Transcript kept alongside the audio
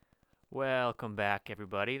Welcome back,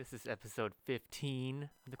 everybody. This is episode 15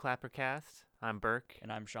 of the Clappercast. I'm Burke,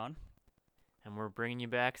 And I'm Sean. and we're bringing you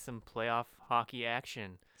back some playoff hockey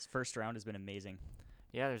action. This first round has been amazing.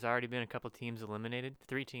 Yeah, there's already been a couple teams eliminated,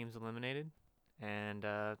 3 teams eliminated, and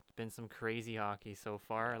it's been some crazy hockey so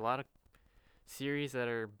far. A lot of series that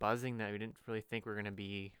are buzzing that we didn't really think were going to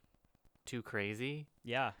be too crazy.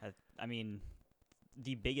 Yeah, I mean,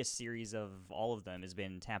 the biggest series of all of them has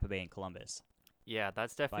been Tampa Bay and Columbus. Yeah,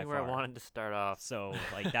 that's definitely By where I far. wanted to start off. So,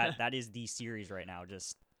 like that is the series right now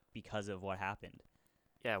just because of what happened.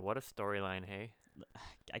 Yeah, what a storyline, hey?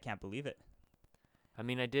 I can't believe it. I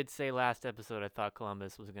mean, I did say last episode I thought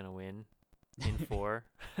Columbus was going to win in 4.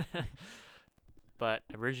 But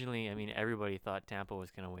originally, I mean, everybody thought Tampa was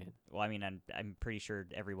going to win. Well, I mean, I'm pretty sure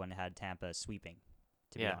everyone had Tampa sweeping,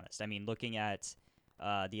 to be Yeah. honest. I mean, looking at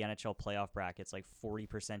the NHL playoff brackets, like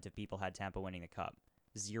 40% of people had Tampa winning the cup.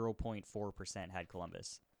 0.4% had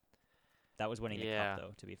Columbus. That was winning the Yeah. cup,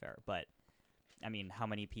 though, to be fair. But, I mean, how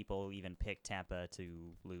many people even picked Tampa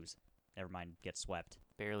to lose? Never mind, get swept.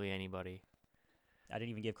 Barely anybody. I didn't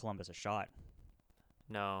even give Columbus a shot.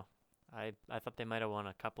 No. I thought they might have won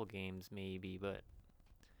a couple games, maybe, but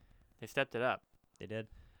they stepped it up. They did.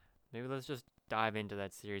 Maybe let's just dive into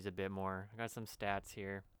that series a bit more. I got some stats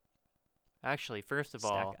here. Actually, first of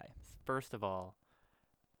Stat guy. all,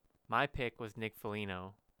 my pick was Nick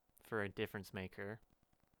Foligno for a difference maker.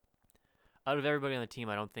 Out of everybody on the team,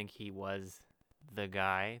 I don't think he was the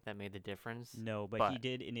guy that made the difference. No, but he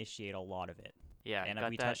did initiate a lot of it. Yeah, And got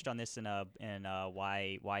we that. touched on this in a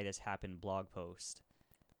why this happened blog post.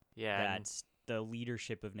 Yeah, and That the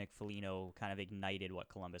leadership of Nick Foligno kind of ignited what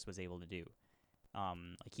Columbus was able to do.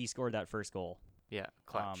 Like he scored that first goal. yeah,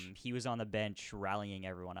 clutch. He was on the bench rallying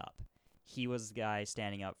everyone up. He was the guy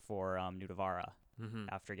standing up for Nudavara Mm-hmm.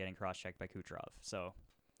 after getting cross-checked by Kucherov. So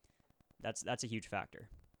that's a huge factor.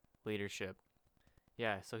 Leadership.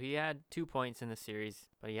 Yeah, so he had 2 points in the series,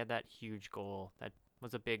 but he had that huge goal. That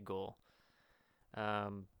was a big goal.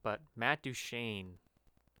 But Matt Duchene,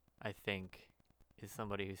 I think, is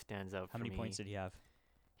somebody who stands out How for many me. points did he have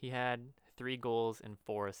He had 3 goals and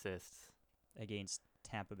 4 assists, against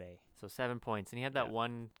Tampa Bay? so 7 points. And he had that Yeah.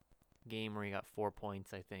 one game where he got 4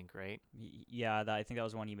 points, I think, right? Yeah, I think that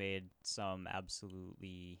was when he made some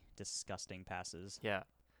absolutely disgusting passes. Yeah.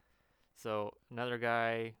 So another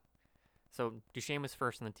guy. So Duchesne was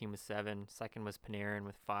first on the team with 7. Second was Panarin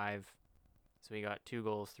with 5. So he got 2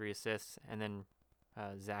 goals, 3 assists, and then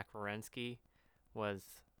Zach Werenski was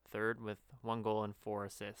third with 1 goal and 4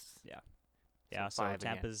 assists. Yeah, so 5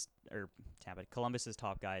 again. Columbus's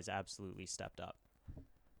top guys absolutely stepped up,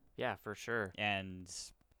 Yeah, for sure. and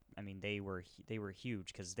I mean they were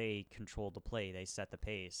huge because they controlled the play, they set the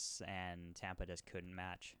pace, and Tampa just couldn't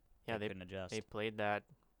match. Yeah, they couldn't adjust. they played that.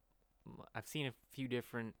 I've seen a few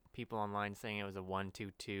different people online saying it was a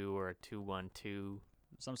 1-2-2 or a 2-1-2.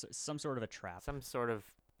 Some sort of a trap. Some sort of,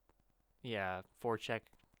 forecheck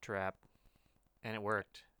trap, and it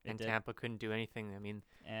worked. It And did. Tampa couldn't do anything. I mean,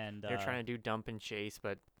 And they're trying to do dump and chase,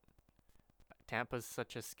 but Tampa's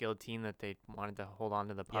such a skilled team that they wanted to hold on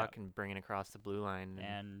to the puck and bring it across the blue line.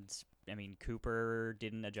 And I mean, Cooper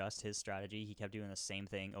didn't adjust his strategy. He kept doing the same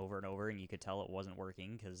thing over and over, and you could tell it wasn't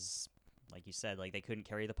working because, like you said, like they couldn't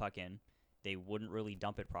carry the puck in. They wouldn't really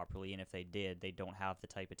dump it properly, and if they did, they don't have the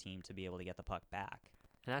type of team to be able to get the puck back.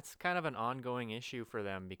 And that's kind of an ongoing issue for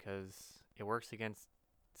them because it works against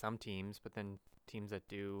some teams, but then teams that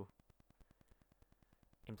do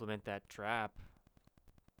implement that trap,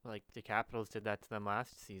 like the Capitals did that to them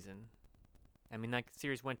last season. I mean, that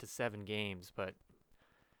series went to 7 games, but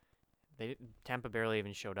Tampa barely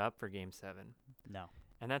even showed up for Game 7. No.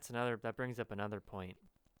 And that brings up another point,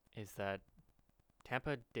 is that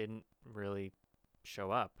Tampa didn't really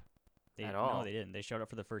show up at all. No, they didn't. They showed up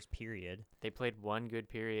for the first period. They played one good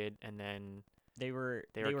period, and then They were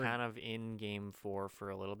kind of in Game 4 for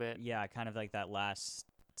a little bit. yeah, kind of like that last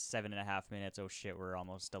 7.5 minutes. Oh shit, we're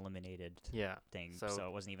almost eliminated. Yeah. Thing. So- So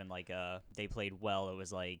it wasn't even like they played well. It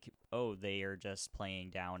was like, oh, they are just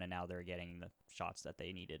playing down, and now they're getting the shots that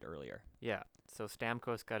they needed earlier. Yeah. So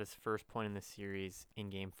Stamkos got his first point in the series in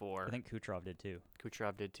Game 4. I think Kucherov did too.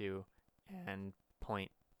 Kucherov did too, and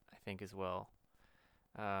Point, I think, as well.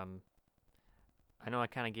 I know I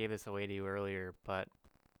kind of gave this away to you earlier, but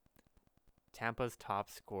Tampa's top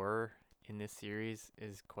scorer in this series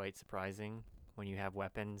is quite surprising when you have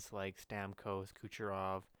weapons like Stamkos,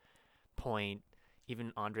 Kucherov, Point,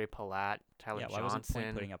 even Andre Palat, Tyler Yeah, why Johnson. wasn't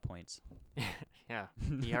Point putting up points? Yeah,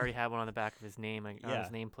 he already had one on the back of his name, on Yeah.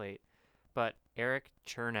 his nameplate. But Eric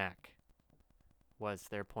Chernak was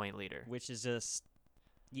their point leader. Which is just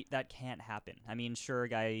that can't happen. I mean, sure,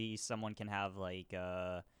 someone can have like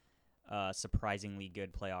surprisingly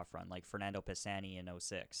good playoff run, like Fernando Pisani in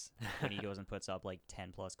 '06 when he goes and puts up like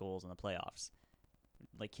 10 plus goals in the playoffs.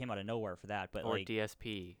 Like came out of nowhere for that, but Or like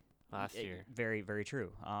DSP last year. very very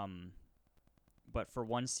true. But for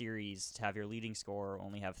one series to have your leading scorer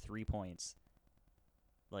only have 3 points,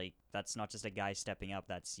 like that's not just a guy stepping up.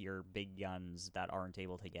 That's your big guns that aren't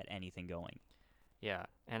able to get anything going. Yeah,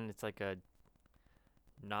 and it's like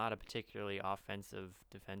not a particularly offensive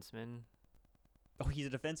defenseman. Oh, he's a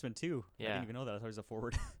defenseman too. I Yeah. didn't even know that. I thought he was a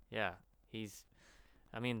forward. Yeah,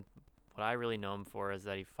 I mean, what I really know him for is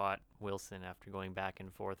that he fought Wilson after going back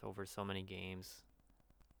and forth over so many games.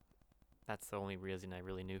 That's the only reason I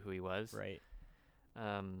really knew who he was. Right.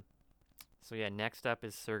 So yeah, next up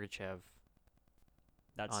is Sergachev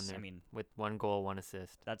That's on there I mean, with 1 goal, 1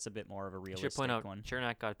 assist. that's a bit more of a I realistic should point out, one.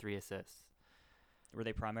 Chernak got 3 assists. Were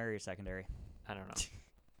they primary or secondary? I don't know.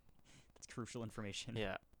 That's crucial information.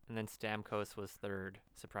 Yeah, and then Stamkos was 3rd,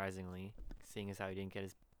 surprisingly, seeing as how he didn't get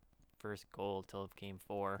his first goal till game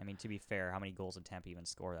 4. I mean, to be fair, how many goals did Tampa even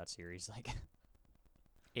score that series? Like,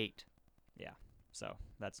 8. so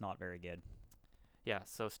that's not very good. Yeah,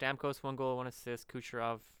 so Stamkos 1 goal, 1 assist.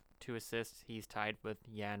 Kucherov 2 assists. He's tied with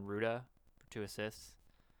Jan Ruda for 2 assists.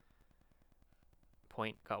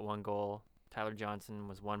 Point got 1 goal. Tyler Johnson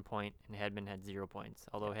was 1 point, and Hedman had 0 points.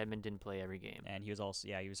 Although Hedman didn't play every game. And he was also,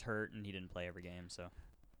 he was hurt and he didn't play every game. So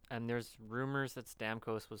And there's rumors that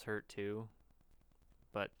Stamkos was hurt too,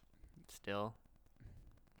 but still,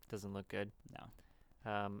 doesn't look good.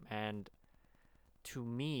 no, And to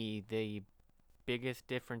me, the biggest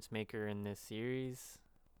difference maker in this series,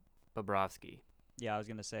 Bobrovsky. yeah, I was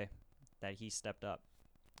gonna say that he stepped up.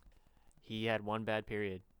 He had 1 bad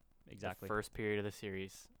period. Exactly. The first period of the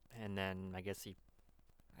series. And then I guess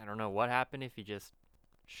I don't know what happened, if he just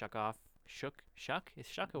shook? Is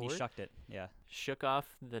shuck a He word? shucked it. Yeah, Shook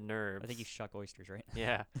off the nerves. I think he shuck oysters, right?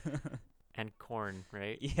 Yeah. And corn,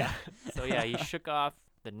 right? Yeah. So yeah, he shook off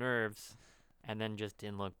the nerves and then just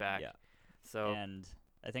didn't look back. Yeah. So And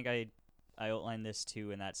I think I outlined this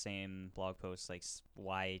too in that same blog post, like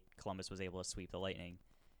why Columbus was able to sweep the Lightning.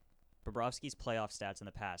 Bobrovsky's playoff stats in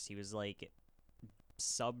the past, he was like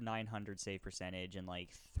sub 900 save percentage and like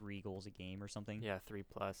 3 goals a game or something. yeah, 3+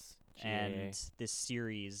 GAA. And this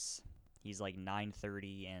series, he's like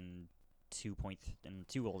 930 and 2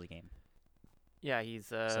 goals a game. Yeah, he's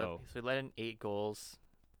So- so he let in 8 goals,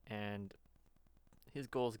 and his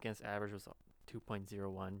goals against average was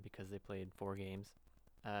 2.01 because they played 4 games.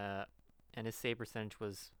 And his save percentage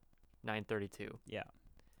was 932. Yeah.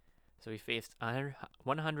 So he faced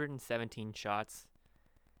 117 shots,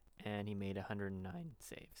 and he made 109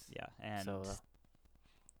 saves. Yeah, and So,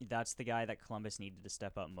 that's the guy that Columbus needed to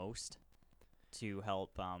step up most to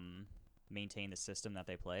help maintain the system that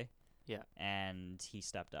they play. Yeah. And he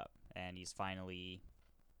stepped up, and he's finally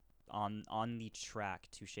on the track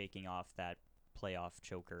to shaking off that playoff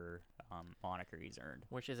choker moniker he's earned.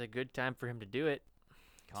 which is a good time for him to do it.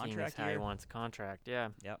 seeing as Contract how he year. wants a contract, yeah.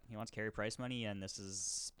 Yep, he wants Carey Price money, and this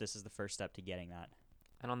is the first step to getting that.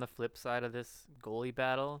 And on the flip side of this goalie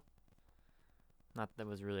battle, not that it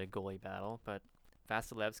was really a goalie battle, but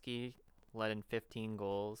Vasilevsky let in 15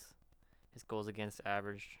 goals. His goals against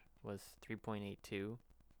average was 3.82,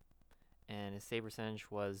 and his save percentage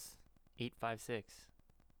was 856.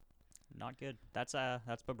 Not good. That's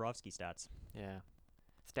Bobrovsky stats. Yeah.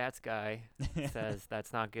 Stats guy says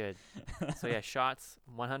that's not good. So yeah, shots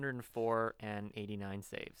 104 and 89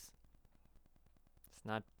 saves. It's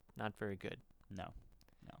not very good. No.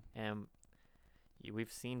 And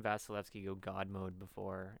we've seen Vasilevsky go God mode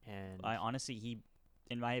before, and I honestly,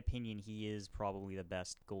 in my opinion, he is probably the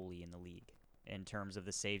best goalie in the league in terms of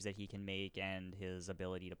the saves that he can make and his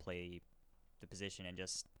ability to play the position and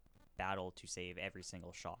just battle to save every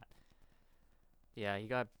single shot. yeah, he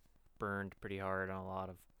got burned pretty hard on a lot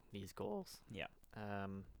of these goals. Yeah.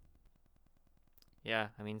 Yeah,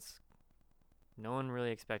 I mean, no one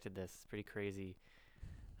really expected this. It's pretty crazy.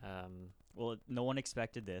 Well, no one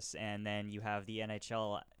expected this, and then you have the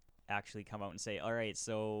NHL actually come out and say, "All right,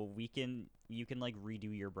 so you can like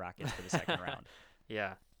redo your brackets for the second round."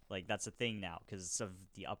 Yeah. Like that's a thing now because of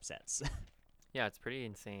the upsets. Yeah, it's pretty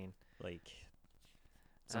insane. Like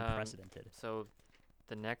it's Um, unprecedented. So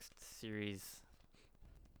the next series,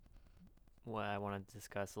 what I want to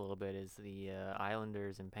discuss a little bit is the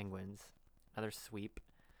Islanders and Penguins. Another sweep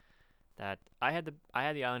that I had the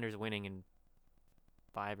Islanders winning in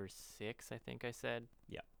 5 or 6, I think I said.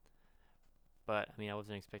 Yeah. But I mean, I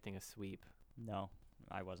wasn't expecting a sweep. No,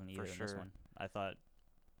 I wasn't either in this sure. one. I thought,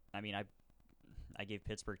 I gave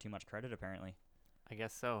Pittsburgh too much credit apparently. I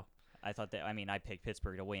guess so. I thought that, I picked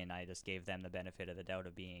Pittsburgh to win. I just gave them the benefit of the doubt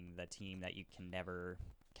of being the team that you can never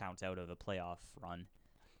count out of a playoff run.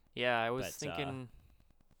 Yeah, I was But, thinking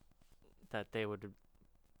that they would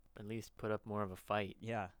at least put up more of a fight.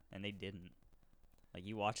 Yeah, and they didn't. Like,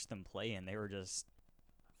 you watched them play, and they were just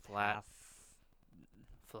Flat. half.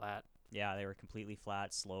 Flat. Yeah, they were completely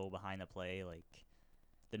flat, slow behind the play. Like,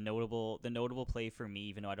 the notable play for me,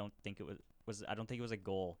 even though I don't think it was a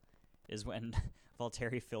goal, is when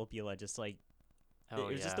Valtteri Filppula just like Oh,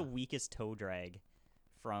 it was yeah. just the weakest toe drag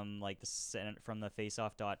from like from the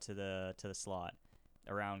face-off dot to the slot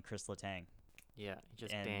around Chris Letang. Yeah, he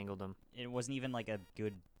just And dangled him. It wasn't even like a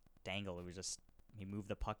good dangle. It was just he moved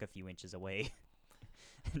the puck a few inches away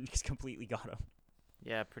and just completely got him.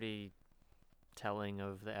 Yeah, pretty telling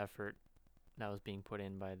of the effort that was being put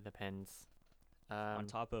in by the Pens. On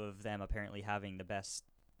top of them apparently having the best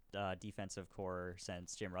defensive core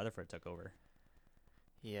since Jim Rutherford took over.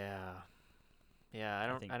 Yeah. Yeah, I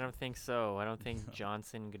I don't think so. I don't think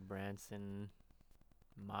Johnson, Goodbranson,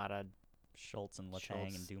 Mata, Schultz and Letang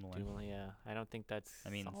Schultz, and Dumoulin. yeah. I don't think that's I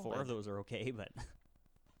mean, solid. 4 of those are okay, but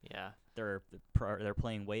Yeah. they're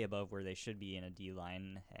playing way above where they should be in a D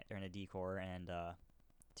line or in a D core, and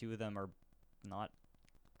 2 of them are not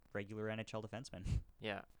regular NHL defensemen.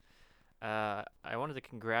 Yeah. I wanted to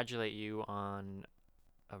congratulate you on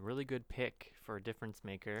a really good pick for a difference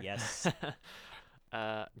maker. Yes.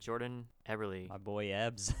 Jordan Eberle, My boy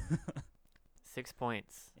Ebbs. 6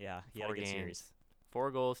 points, Yeah, he had 4 a good games, series.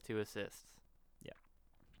 4 goals, 2 assists.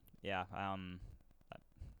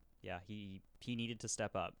 Yeah, he needed to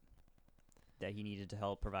step up. That he needed to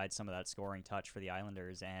help provide some of that scoring touch for the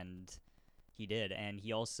Islanders, and he did. And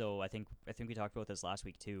he also, I think we talked about this last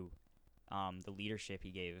week too, the leadership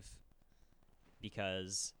he gave,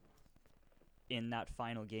 because in that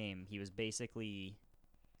final game, he was basically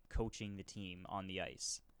coaching the team on the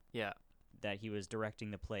ice. Yeah. That he was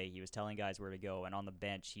directing the play. He was telling guys where to go, and on the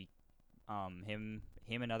bench, him,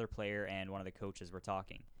 another player, and one of the coaches were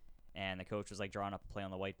talking, and the coach was like drawing up a play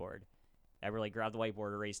on the whiteboard. Eberle grabbed the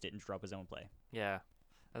whiteboard, erased it, and drew up his own play. Yeah.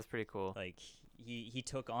 That's pretty cool. Like he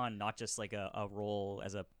took on not just like a role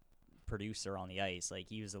as a producer on the ice, like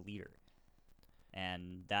he was a leader,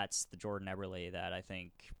 and that's the Jordan Eberle that I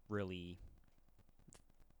think really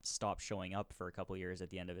stopped showing up for a couple years at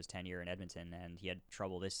the end of his tenure in Edmonton, and he had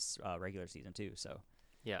trouble this regular season too. So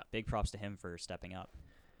Yeah. big props to him for stepping up.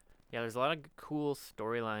 Yeah, there's a lot of cool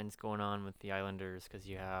storylines going on with the Islanders because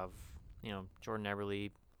you have, Jordan Eberle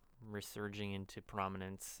resurging into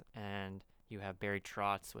prominence, and you have Barry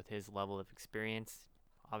Trotz with his level of experience,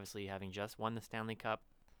 obviously having just won the Stanley Cup,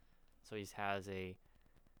 so he has a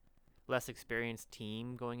less experienced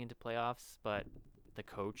team going into playoffs, but the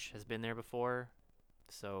coach has been there before,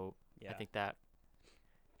 so Yeah. I think that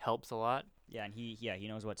helps a lot. Yeah, and he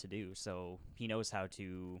knows what to do, so he knows how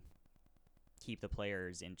to keep the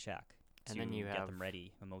players in check And to then you get have- them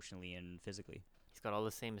ready emotionally and physically. He's got all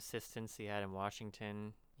the same assistants he had in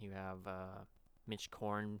Washington. You have Mitch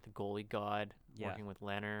Korn, the goalie god, Yeah. working with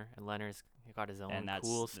Leonard, and Leonard's got his own And that's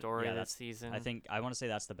cool the- story yeah, this that's- season. I think I want to say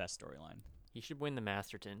that's the best storyline. he should win the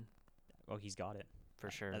Masterton Oh, he's got it. for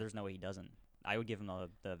sure. There's no way he doesn't. I would give him the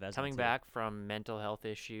Vezina Coming too. back from mental health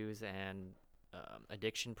issues and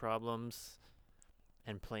addiction problems,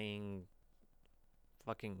 and playing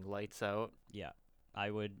fucking lights out. Yeah, I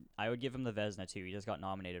would give him the Vezina too. He just got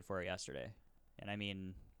nominated for it yesterday, and I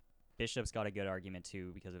mean, Bishop's got a good argument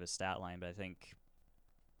too because of his stat line, but I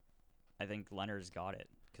think Leonard's got it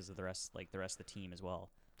because of the rest of the team as well.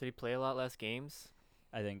 Did he play a lot less games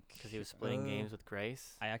I think because he was splitting games with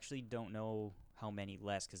Grace? I actually don't know how many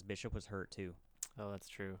less because Bishop was hurt too. Oh, that's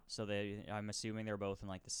true. So I'm assuming they're both in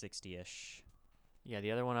like the 60-ish. Yeah,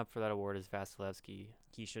 the other one up for that award is Vasilevsky.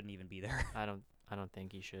 He shouldn't even be there. I don't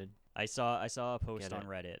think he should. I saw a post Get on it.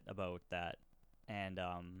 Reddit about that, and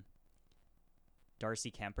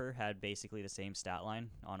Darcy Kemper had basically the same stat line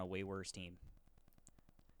on a way worse team,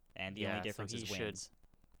 and the Yeah, only so difference is he should wins.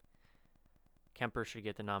 Kemper should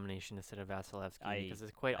get the nomination instead of Vasilevsky I- because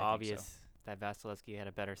it's quite I think so. obvious that Vasilevsky had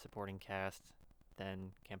a better supporting cast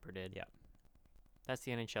than Kemper did. Yeah. That's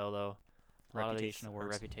the NHL though. A lot of these Reputation are awards.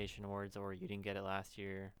 reputation awards, or you didn't get it last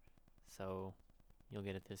year, so you'll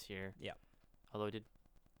get it this year. Yeah. Although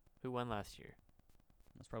who won last year?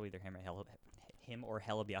 That's probably either him or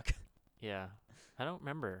Hellebuyck. Yeah, I don't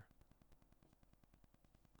remember.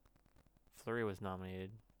 Fleury was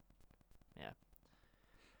nominated. Yeah.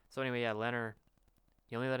 So anyway, yeah, Leonard,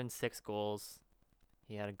 he only let in 6 goals.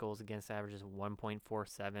 He had a goals against average of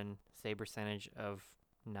 1.47, save percentage of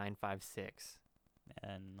 956.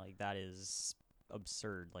 And like that is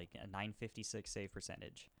absurd. Like a 956 save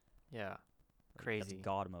percentage. Yeah, Like, crazy. That's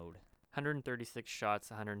God mode. 136 shots,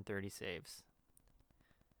 130 saves.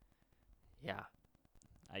 Yeah.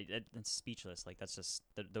 It's speechless. Like that's just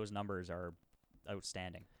those numbers are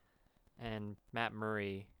outstanding. And Matt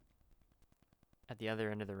Murray, at the other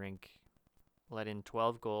end of the rink, let in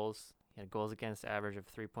 12 goals. He had a goals against average of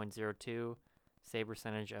 3.02, save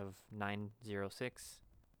percentage of 906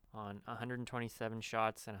 on 127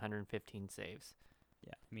 shots and 115 saves.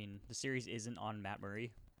 Yeah, I mean the series isn't on Matt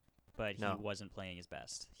Murray, but he No. wasn't playing his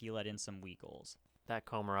best. He let in some weak goals. That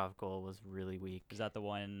Komarov goal was really weak. Is that the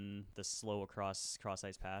one, the slow cross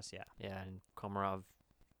ice pass? Yeah. Yeah, and Komarov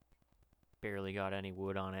barely got any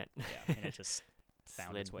wood on it. Yeah, and it just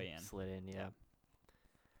found its way in. Slid in, yeah.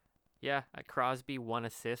 Yeah, Crosby, 1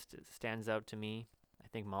 assist. It stands out to me. I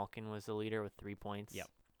think Malkin was the leader with 3 points. Yep.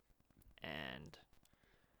 And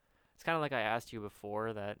it's kind of like I asked you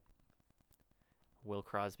before that will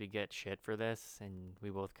Crosby get shit for this? And we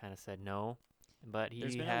both kind of said no. But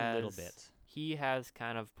There's been a little bit. He has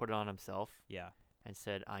kind of put it on himself. Yeah. And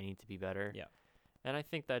said, I need to be better. Yeah. And I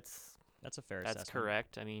think that's a fair assessment. That's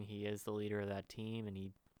correct. I mean, he is the leader of that team,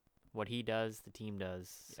 and what he does, the team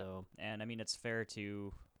does. Yep. So, and I mean, it's fair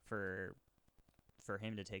for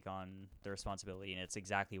him to take on the responsibility, and it's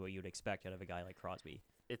exactly what you'd expect out of a guy like Crosby.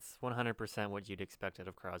 it's 100% what you'd expect out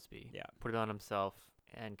of Crosby. Yeah. Put it on himself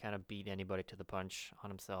and kind of beat anybody to the punch on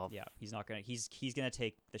himself. Yeah, he's not gonna. He's gonna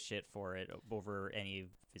take the shit for it over any of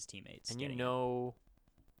his teammates. And you know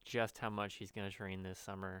just how much he's gonna train this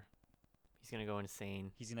summer. He's gonna go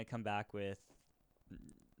insane. He's gonna come back with.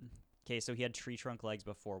 Okay, so he had tree trunk legs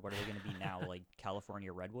before. What are they gonna be now? Like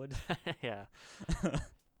California redwood? Yeah.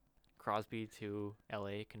 Crosby to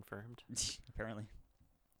LA confirmed. Apparently.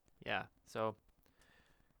 Yeah. So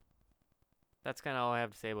that's kind of all I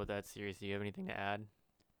have to say about that series. Do you have anything to add?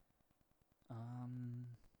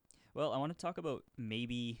 Well, I want to talk about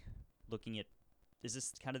maybe looking at, is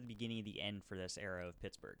this kind of the beginning of the end for this era of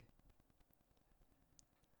Pittsburgh?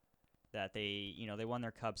 That they won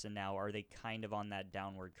their cups, and now are they kind of on that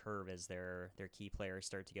downward curve as their key players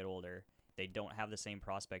start to get older? They don't have the same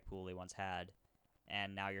prospect pool they once had,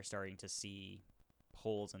 and now you're starting to see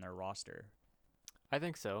holes in their roster. I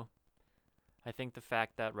think so. I think the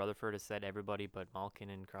fact that Rutherford has said everybody but Malkin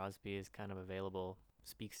and Crosby is kind of available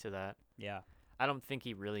speaks to that. Yeah. I don't think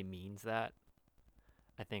he really means that.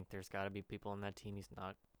 I think there's got to be people on that team he's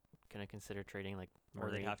not going to consider trading, like Murray.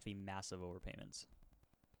 Or they have to be massive overpayments.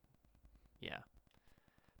 Yeah.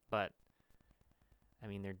 But, I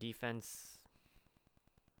mean, their defense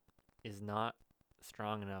is not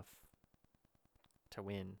strong enough to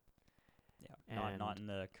win. Yeah, not in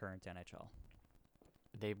the current NHL.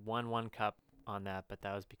 They won one cup on that, but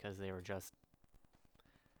that was because they were just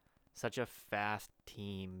such a fast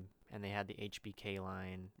team, and they had the HBK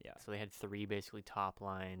line. Yeah. So they had three basically top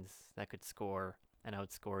lines that could score and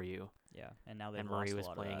outscore you. Yeah, and now they've Murray lost was a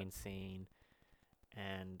lot playing of that. insane,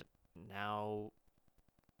 and now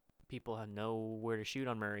people know where to shoot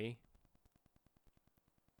on Murray.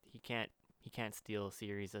 He can't steal a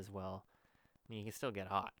series as well. I mean, he can still get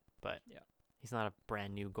hot, but Yeah. he's not a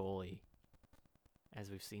brand new goalie. As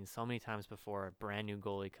we've seen so many times before, a brand new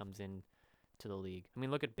goalie comes in to the league. I mean,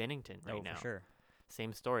 look at Binnington right now. For sure.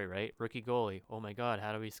 Same story, right? Rookie goalie. Oh my God,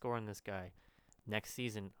 how do we score on this guy? Next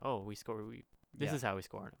season, we score. This is how we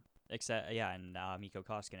score on him. And Mikko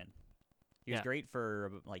Koskinen. He was Yeah. great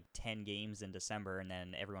for like 10 games in December, and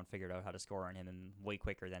then everyone figured out how to score on him and way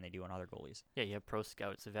quicker than they do on other goalies. Yeah, you have pro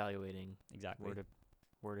scouts evaluating Exactly.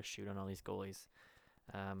 where to shoot on all these goalies.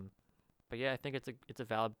 But yeah, I think it's a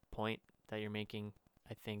valid point that you're making.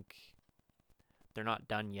 I think they're not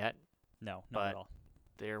done yet. No, not but at all.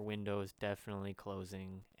 their window is definitely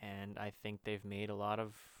closing, and I think they've made a lot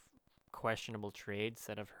of questionable trades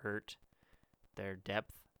that have hurt their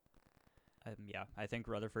depth. I think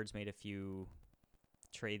Rutherford's made a few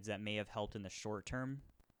trades that may have helped in the short term,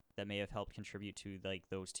 that may have helped contribute to like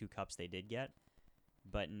those 2 cups they did get,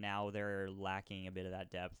 but now they're lacking a bit of that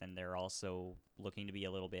depth, and they're also looking to be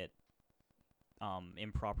a little bit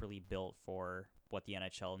improperly built for what the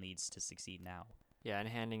NHL needs to succeed now. Yeah, and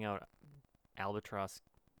handing out albatross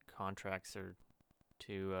contracts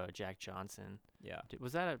to Jack Johnson. Yeah,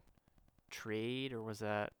 Was that a trade or was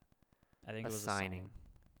that I think a it was signing?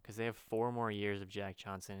 Because they have 4 more years of Jack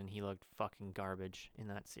Johnson, and he looked fucking garbage in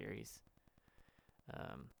that series.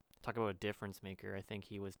 Talk about a difference maker. I think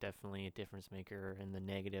he was definitely a difference maker in the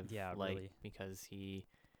negative light, really. because he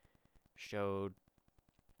showed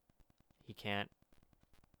he can't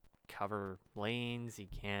cover lanes, he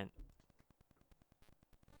can't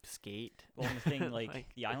skate. Well, and the thing, like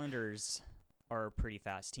the Islanders are a pretty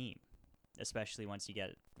fast team, especially once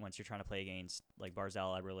you're trying to play against like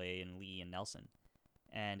Barzal, Eberle, and Lee and Nelson.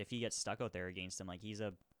 And if he gets stuck out there against him, like he's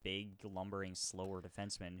a big, lumbering, slower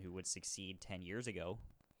defenseman who would succeed 10 years ago.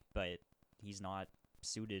 but he's not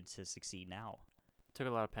suited to succeed now. Took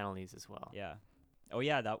a lot of penalties as well. Yeah. Oh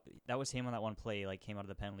yeah, that was him on that one play. Like came out of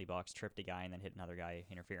the penalty box, tripped a guy, and then hit another guy.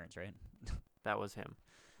 Interference, right? That was him.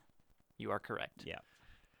 You are correct. Yeah.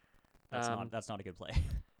 That's Um, not a good play.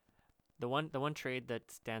 The one trade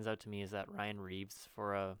that stands out to me is that Ryan Reeves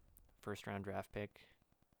for a first round draft pick.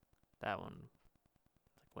 That one, like,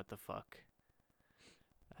 what the fuck?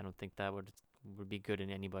 I don't think that would be good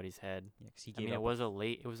in anybody's head. Yeah, 'cause he I gave mean, up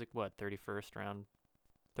it was like what,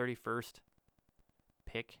 31st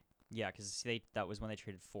pick. Yeah, because that was when they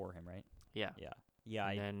traded for him, right? Yeah. Yeah.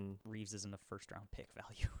 And then Reeves isn't a first round pick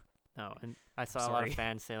value. no, and I saw a lot Sorry. of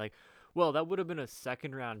fans say like, well, that would have been a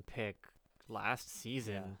second round pick last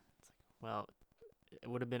season. Yeah. It's like, well, it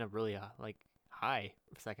would have been a really high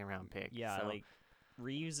second round pick. Yeah, so, like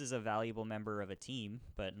Reeves is a valuable member of a team,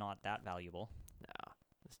 but not that valuable. no.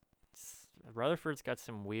 Rutherford's got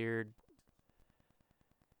some weird.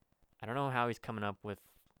 I don't know how he's coming up with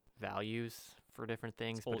values for different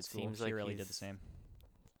things, It's but old it school. seems He like really he's did the same.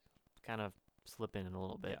 kind of slipping in a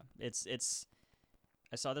little bit. Yeah, it's.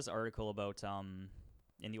 I saw this article about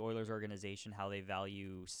in the Oilers organization how they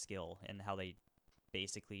value skill and how they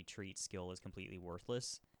basically treat skill as completely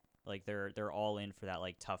worthless. Like they're all in for that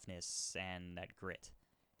like toughness and that grit,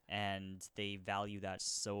 and they value that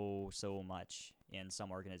so much in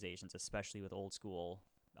some organizations, especially with old school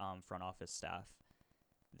front office staff,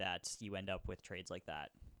 that you end up with trades like that,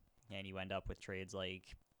 and you end up with trades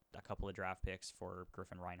like a couple of draft picks for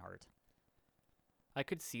Griffin Reinhart. I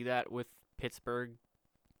could see that with Pittsburgh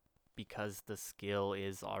because the skill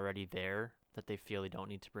is already there, that they feel they don't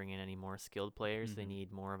need to bring in any more skilled players. They Mhm.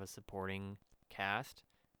 need more of a supporting cast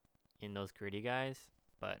in those gritty guys.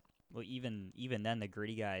 But Well, even then, the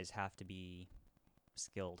gritty guys have to be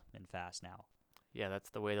skilled and fast now. yeah, that's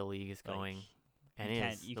the way the league is Like, going. And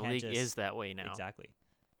you the can't league just- is that way now. Exactly.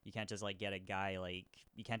 You can't just like get a guy like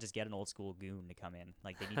you can't just get an old school goon to come in.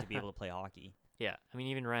 Like they need to be able to play hockey. Yeah, I mean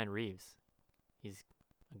even Ryan Reeves, he's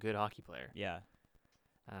a good hockey player. Yeah.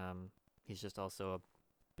 He's just also a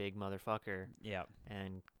big motherfucker, Yeah.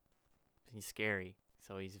 and he's scary,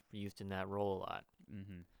 so he's used in that role a lot.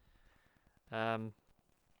 Mm-hmm.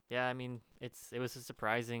 Yeah, I mean it was a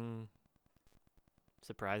surprising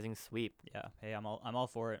sweep. Yeah. Hey, I'm all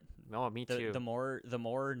for it. Oh, me too. The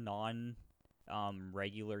more non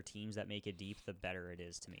regular teams that make it deep, the better it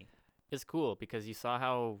is to me. It's cool because you saw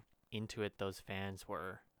how into it those fans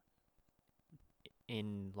were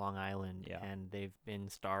in Long Island, Yeah. and they've been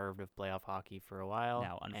starved of playoff hockey for a while.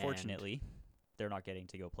 Now, and unfortunately, they're not getting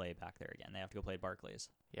to go play back there again. They have to go play at Barclays.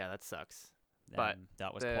 yeah, that sucks. But And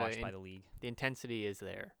that was the quashed by the league. The intensity is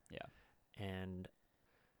there. Yeah. And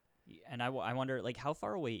And I wonder, like, how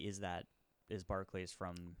far away is Barclays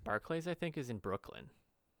from? Barclays, I think, is in Brooklyn,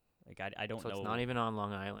 Like, I don't so know. it's not even on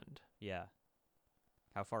Long Island. Yeah.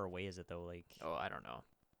 How far away is it though? Like Oh, I don't know.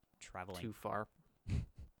 traveling. Too far.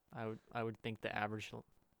 I would think the average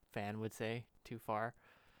fan would say too far.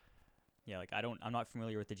 Yeah, like I'm not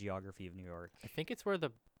familiar with the geography of New York. I think it's where is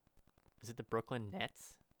it the Brooklyn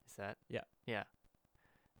Nets? Is that? Yeah. Yeah.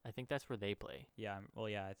 I think that's where they play. Yeah, well,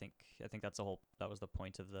 yeah, I think that was the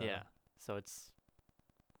point of the. Yeah. So it's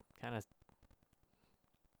kind of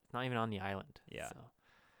not even on the island. Yeah. So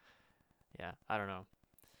yeah, I don't know.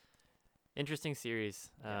 Interesting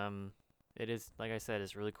series. Yeah. It is, like I said,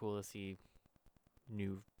 it's really cool to see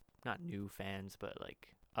not new fans, but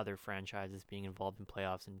like other franchises being involved in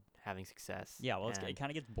playoffs and having success. Yeah, well, and, it kind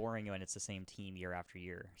of gets boring when it's the same team year after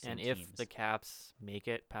year. Same and if teams. the Caps make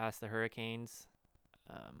it past the Hurricanes,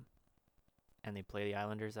 and they play the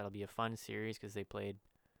Islanders, that'll be a fun series because they played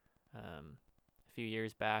a few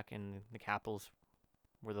years back, and the Capitals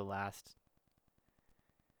were the last.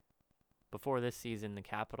 Before this season, the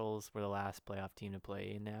Capitals were the last playoff team to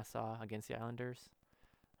play in Nassau against the Islanders,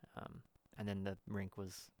 and then the rink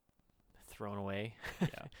was thrown away.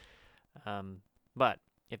 Yeah. But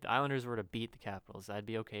if the Islanders were to beat the Capitals, I'd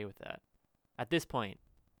be okay with that. At this point,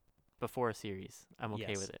 before a series, I'm okay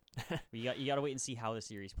Yes. with it. you got to wait and see how the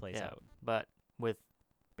series plays Yeah. out. But with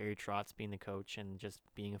Barry Trotz being the coach and just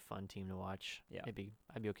being a fun team to watch, Yeah. I'd be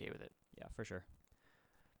okay with it. Yeah, for sure.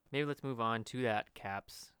 Maybe let's move on to that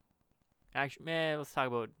Caps. Actually, let's talk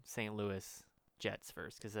about St. Louis Jets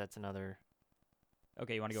first, because that's another.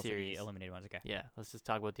 Okay, you want to go Series. for the eliminated ones? Okay. Yeah, let's just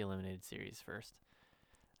talk about the eliminated series first.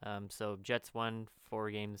 So Jets won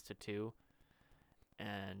 4-2,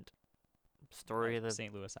 and story of the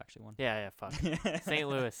St. Louis actually won. yeah fuck St.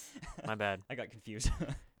 Louis, my bad. I got confused.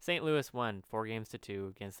 St. Louis won 4-2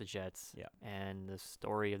 against the Jets. Yeah. And the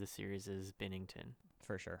story of the series is Binnington.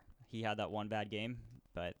 For sure. He had that one bad game,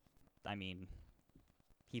 but I mean,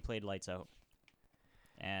 he played lights out.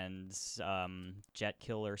 and certified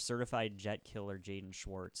jet killer Jaden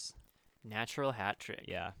Schwartz. Natural hat trick.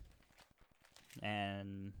 Yeah,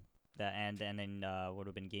 and then would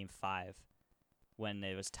have been game 5 when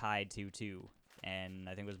it was tied 2-2, and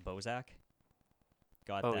I think it was Bozak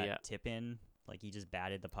got Oh, that yeah. tip in. Like, he just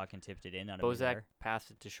batted the puck and tipped it in out of Bozak midair.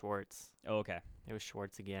 passed it to Schwartz. Oh, okay. It was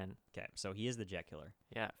Schwartz again. Okay, so he is the jet killer.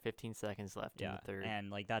 Yeah, 15 seconds left in Yeah, the third. and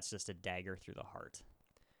like that's just a dagger through the heart.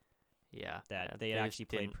 Yeah, That they just had actually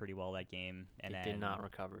played didn't- pretty well that game, and He then did not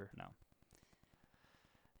recover. No.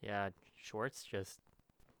 Yeah, Schwartz just.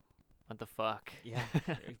 What the fuck? Yeah.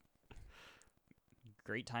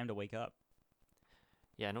 Great time to wake up.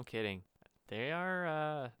 Yeah, no kidding. They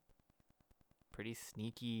are pretty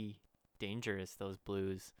sneaky, dangerous, those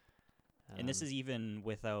Blues. And this is even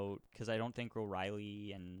without, because I don't think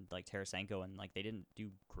O'Reilly and like Tarasenko and like they didn't do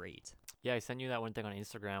great. Yeah, I sent you that one thing on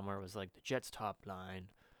Instagram where it was like the Jets top line,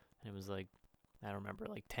 and it was like, I don't remember,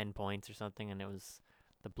 like 10 points or something, and it was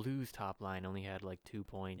the Blues top line only had like 2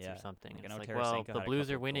 points Yeah, or something. like, I It's know like, Tarasenko well, had the a Blues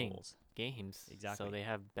couple are winning goals. games, Exactly. so they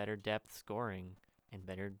have better depth scoring and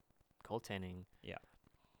better goaltending. Yeah.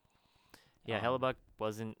 Yeah, Hellebuck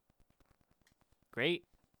wasn't great,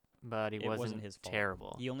 but he It wasn't wasn't his fault.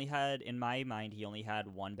 terrible. He only had, in my mind,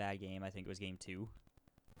 one bad game. I think it was game 2.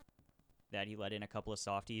 That he let in a couple of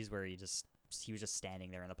softies where he was just standing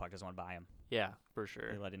there and the puck just went by him. Yeah, for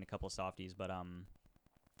sure. He let in a couple of softies, but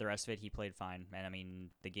the rest of it he played fine. And I mean,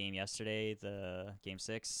 the game yesterday, the game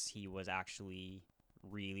 6, he was actually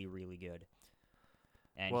really, really good.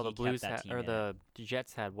 And Well, he the Blues kept that team or in it. the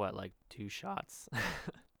Jets had what, like 2 shots?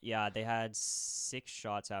 Yeah, they had 6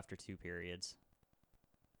 shots after 2 periods.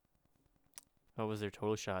 What was their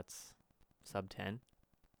total shots? Sub 10?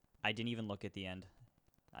 I didn't even look at the end.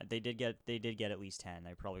 They did get at least 10.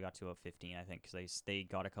 They probably got to a 15, I think, because they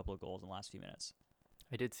got a couple of goals in the last few minutes.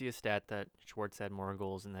 I did see a stat that Schwartz had more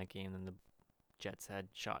goals in that game than the Jets had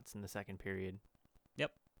shots in the second period.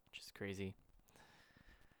 Yep. Which is crazy.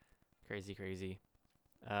 Crazy.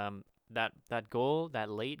 That goal, that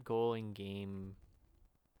late goal in game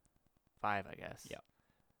 5, I guess. Yeah.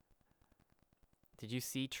 Did you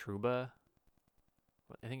see Trouba?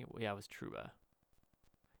 I think it was Trouba.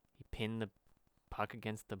 He pinned the puck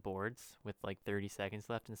against the boards with like 30 seconds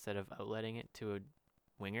left instead of outletting it to a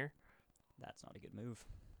winger. That's not a good move.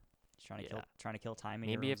 He's Yeah. trying to kill time in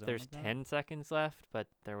your Maybe own if zone there's like that. 10 seconds left, but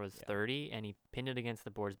there was Yeah. 30, and he pinned it against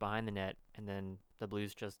the boards behind the net, and then the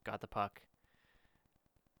Blues just got the puck.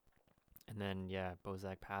 And then, yeah,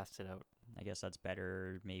 Bozak passed it out. I guess that's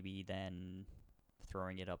better maybe than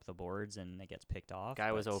throwing it up the boards and it gets picked off.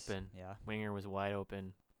 Guy was but open. Yeah, Winger was wide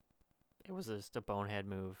open. It was just a bonehead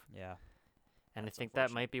move. yeah. And That's I think that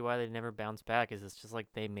unfortunate. might be why they never bounced back, is it's just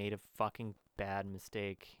like they made a fucking bad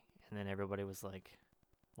mistake, and then everybody was like,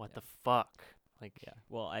 what Yeah. the fuck? Like, Yeah.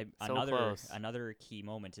 Well, So close. another key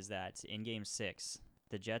moment is that in Game 6,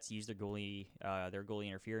 the Jets used their goalie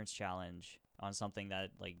interference challenge on something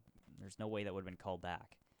that like there's no way that would have been called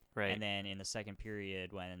back. right. And then in the second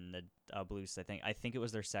period, when the Blues, I think it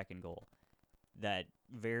was their second goal, that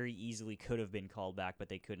very easily could have been called back, but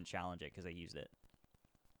they couldn't challenge it because they used it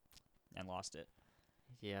and lost it.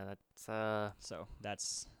 Yeah, that's So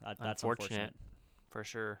that's Unfortunate. unfortunate. for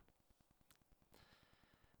sure.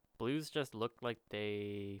 Blues just looked like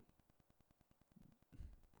they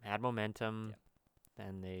had momentum,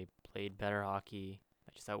 and they played better hockey.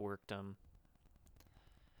 I just outworked them.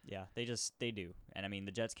 Yeah, they do. And I mean,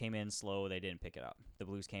 the Jets came in slow, they didn't pick it up. The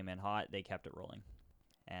Blues came in hot, they kept it rolling.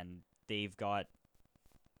 And they've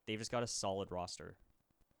just got a solid roster.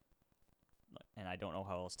 And I don't know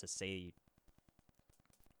how else to say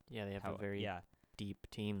Yeah, they have how a very yeah, deep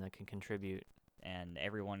team that can contribute. and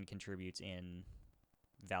everyone contributes in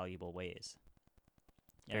valuable ways.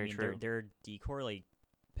 And Very I mean, true. Their decor, like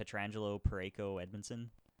Pietrangelo, Parayko, Edmondson,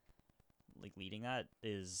 like leading that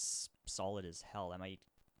is solid as hell. I might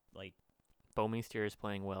like Bouwmeester is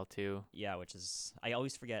playing well too. which is I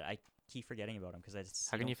always forget. I keep forgetting about him because I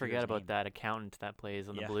just How can you forget about that accountant that plays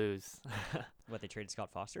on Yeah. the Blues? What, they traded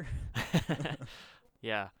Scott Foster?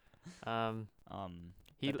 Yeah. He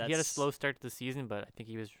But had a that's- slow start to the season, but I think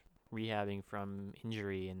he was rehabbing from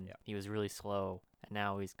injury, and Yeah. he was really slow. And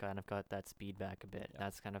now he's kind of got that speed back a bit. Yeah.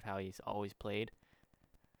 That's kind of how he's always played.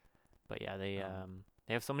 But yeah, they Um,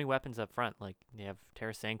 have so many weapons up front. Like they have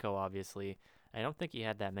Tarasenko, obviously. I don't think he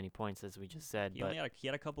had that many points, as we just said, he but only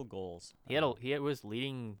had a couple goals. he was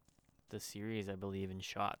leading the series, I believe, in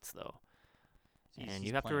shots though. And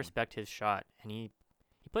you have to playing. respect his shot. And he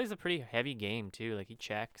plays a pretty heavy game too. Like he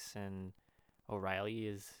checks, and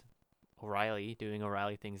O'Reilly doing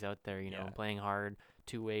O'Reilly things out there. You know, Yeah. playing hard,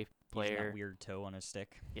 two-way Using player. that weird toe on his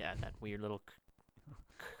stick. Yeah, that weird little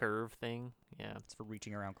curve thing. Yeah. It's for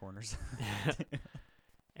reaching around corners.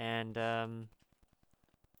 And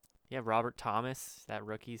yeah, Robert Thomas, that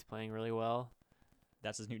rookie's playing really well.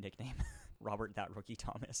 That's his new nickname. Robert that rookie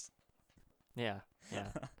Thomas. Yeah, yeah.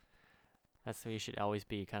 That's what you should always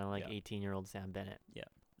be, kind of like Yeah. 18-year-old Sam Bennett.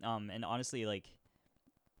 And honestly, like,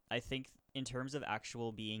 I think in terms of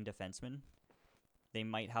actual being defensemen, they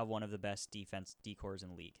might have one of the best defense decors in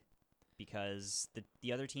the league, because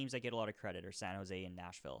the other teams that get a lot of credit are San Jose and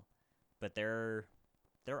Nashville, but they're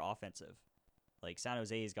offensive. Like, San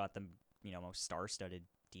Jose's got the most star-studded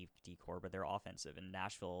decor, but they're offensive, and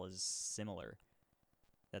Nashville is similar.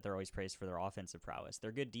 That they're always praised for their offensive prowess.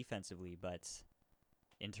 They're good defensively, but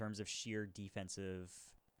in terms of sheer defensive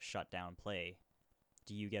shutdown play,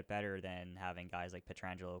 do you get better than having guys like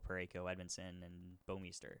Pietrangelo, Parayko, Edmondson, and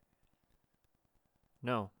Bouwmeester?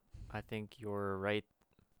 No, I think you're right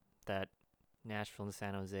that Nashville and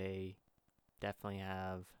San Jose definitely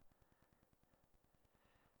have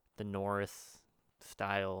the Norris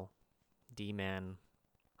style D-man,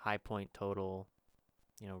 high point total,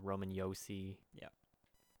 Roman Yossi. Yeah.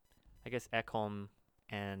 I guess Ekholm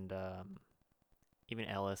and even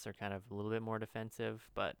Ellis are kind of a little bit more defensive,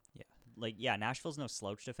 but Nashville's no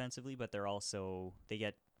slouch defensively, but they're also they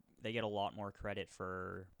get a lot more credit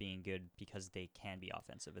for being good because they can be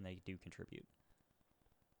offensive and they do contribute.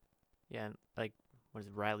 yeah, and like what is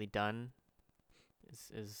it, Riley Dunn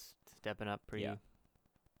is stepping up pretty, Yeah.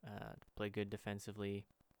 play good defensively.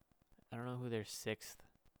 I don't know who their sixth,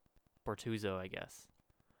 Bortuzzo, I guess.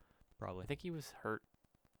 Probably. I think he was hurt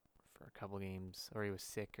for a couple games, or he was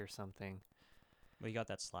sick or something. Well, you got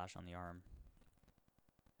that slash on the arm.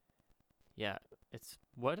 Yeah, it's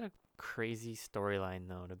what a crazy storyline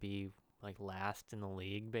though, to be like last in the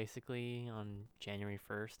league basically on January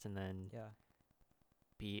 1st, and then Yeah.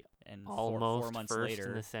 be And almost four months first later,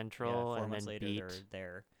 in the Central, 4 and months then later beat. they're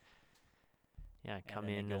there. Yeah, And come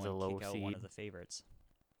then they in go as a and low kick out seed. one of the favorites.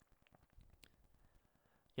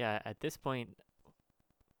 Yeah, at this point,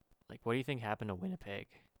 like, what do you think happened to Winnipeg?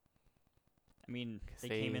 I mean, 'Cause they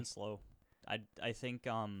came they- in slow. I think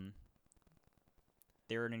they're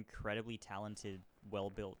an incredibly talented,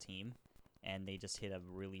 well-built team, and they just hit a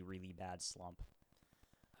really, really bad slump.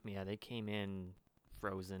 I mean, yeah, they came in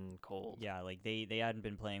frozen cold. Yeah, like they hadn't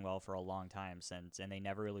been playing well for a long time since, and they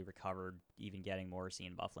never really recovered, even getting Morrissey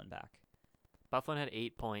and Bufflin back. Bufflin had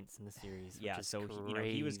 8 points in the series. Yeah, which is so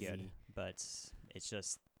crazy. he was good, but it's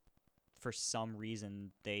just for some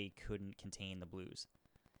reason they couldn't contain the Blues,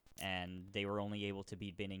 and they were only able to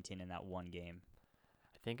beat Binnington in that one game.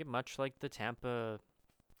 I think much like the Tampa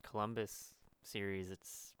Columbus series,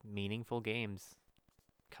 it's meaningful games.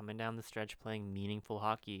 Coming down the stretch playing meaningful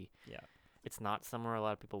hockey. Yeah. It's not somewhere a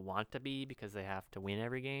lot of people want to be because they have to win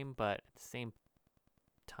every game, but at the same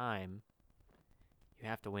time, you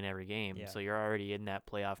have to win every game. Yeah. So you're already in that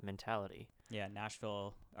playoff mentality. Yeah,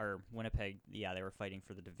 Nashville or Winnipeg, yeah, they were fighting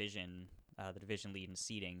for the division lead in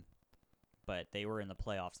seeding, but they were in the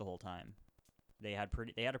playoffs the whole time. They had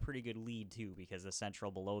a pretty good lead too, because the Central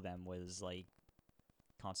below them was like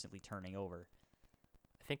constantly turning over.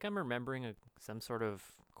 I think I'm remembering some sort of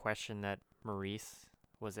question that Maurice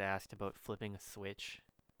was asked about flipping a switch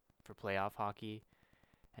for playoff hockey,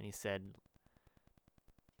 and he said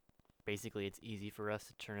basically it's easy for us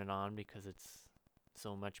to turn it on because it's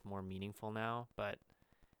so much more meaningful now, but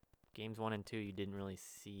games 1 and 2 you didn't really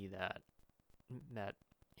see that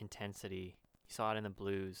intensity. You saw it in the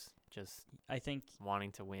Blues, just I think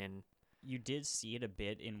wanting to win. you did see it a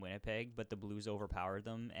bit in Winnipeg, but the Blues overpowered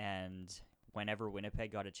them, and whenever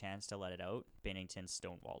Winnipeg got a chance to let it out, Binnington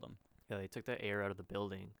stonewalled them. Yeah, they took the air out of the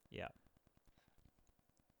building. Yeah.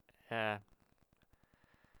 Yeah.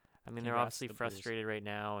 I mean, they're Congrats to obviously the Blues. frustrated right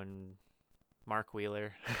now, and Mark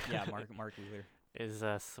Wheeler Yeah, Mark Wheeler. is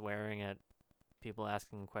swearing at people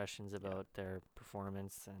asking questions about their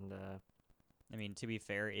performance, and I mean, to be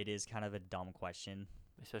fair, it is kind of a dumb question.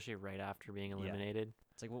 especially right after being Yeah. eliminated.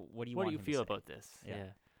 It's like, what do you What want do you him to feel say? about this?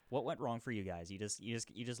 Yeah. What went wrong for you guys? You just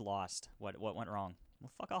lost. What went wrong?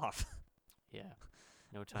 Well, fuck off. Yeah.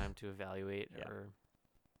 No time to evaluate Yeah. or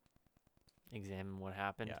examine what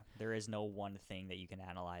happened. Yeah, there is no one thing that you can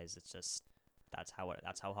analyze. It's just that's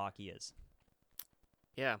how hockey is.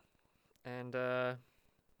 Yeah. And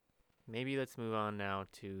maybe let's move on now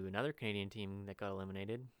to another Canadian team that got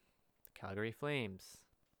eliminated, the Calgary Flames.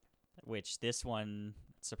 Which this one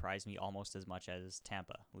surprised me almost as much as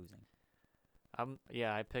Tampa losing.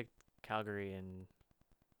 Yeah, I picked Calgary in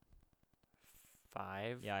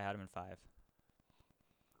 5. Yeah, I had him in 5.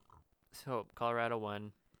 So Colorado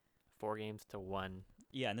won 4 games to 1.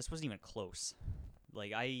 Yeah, and this wasn't even close.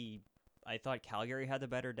 Like I thought Calgary had the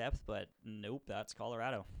better depth, but nope, that's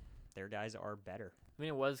Colorado. Their guys are better. I mean,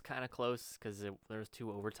 it was kind of close because there was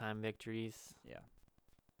 2 overtime victories. Yeah.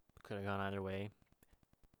 Could have gone either way.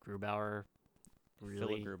 Grubauer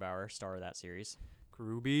really... Philip Grubauer, star of that series.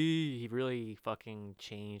 Gruby, he really fucking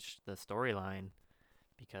changed the storyline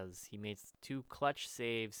because he made 2 clutch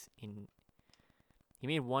saves he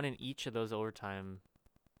made 1 in each of those overtime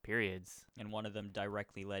periods. And one of them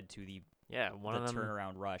directly led to the one of them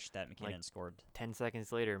turnaround rush that McKinnon scored. 10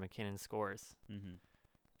 seconds later, McKinnon scores. Mm-hmm.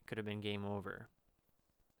 Could have been game over.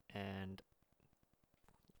 And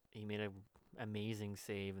he made an amazing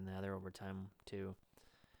save in the other overtime too.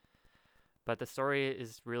 But the story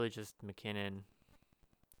is really just McKinnon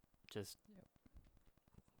just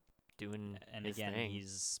doing and his again, thing.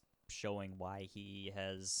 He's showing why he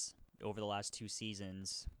has, over the last 2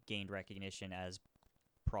 seasons, gained recognition as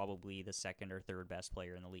probably the second or third best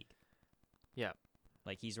player in the league. Yeah.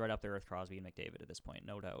 Like, he's right up there with Crosby and McDavid at this point,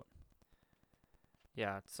 no doubt.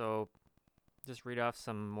 Yeah, so just read off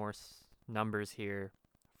some more numbers here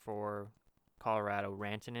for Colorado.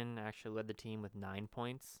 Rantanen actually led the team with 9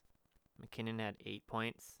 points. McKinnon had 8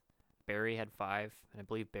 points. Barry had 5, and I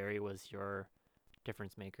believe Barry was your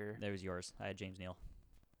difference maker. That was yours. I had James Neal.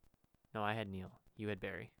 No, I had Neal. You had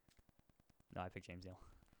Barry. No, I picked James Neal.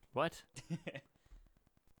 What?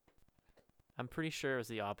 I'm pretty sure it was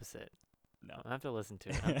the opposite. No. I have to listen to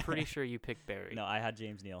it. I'm pretty sure you picked Barry. No, I had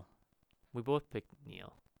James Neal. We both picked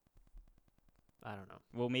Neal. I don't know.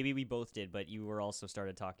 Well, maybe we both did, but you were also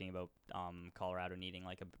started talking about Colorado needing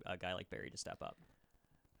like a guy like Barry to step up.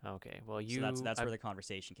 Okay, well So that's where the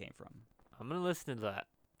conversation came from. I'm gonna listen to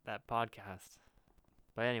that podcast.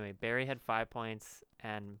 But anyway, Barry had 5 points,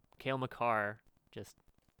 and Cale Makar just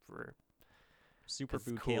for Super 'cause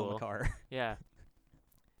Boo it's Cale cool. Makar. yeah,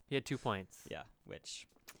 he had 2 points. Yeah, which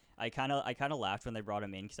I kind of laughed when they brought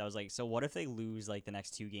him in because I was like, so what if they lose like the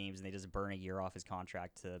next 2 games and they just burn a year off his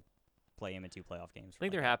contract to play him in 2 playoff games? I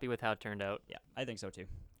think they're happy with how it turned out. Yeah, I think so too.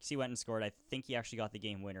 He went and scored. I think he actually got the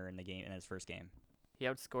game winner in his first game. He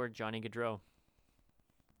outscored Johnny Gaudreau.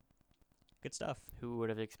 Good stuff. Who would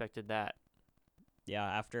have expected that? Yeah,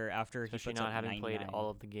 after he Especially puts not up having played 99. all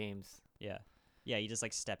of the games. Yeah, he just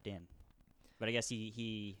like stepped in. But I guess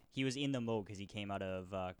he was in the mode because he came out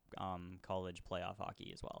of college playoff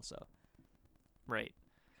hockey as well. So Right.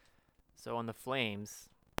 So on the Flames,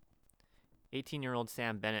 18-year-old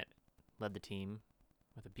Sam Bennett led the team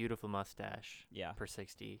with a beautiful mustache yeah, per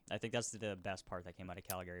 60. I think that's the best part that came out of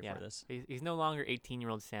Calgary Yeah. for this. He's no longer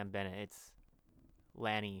 18-year-old Sam Bennett. It's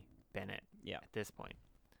Lanny Bennett Yeah, at this point.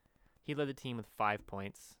 He led the team with 5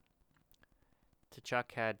 points.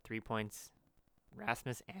 Tkachuk had 3 points.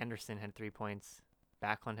 Rasmus Anderson had 3 points.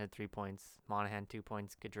 Backlund had 3 points. Monahan 2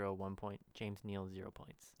 points. Gaudreau 1 point. James Neal 0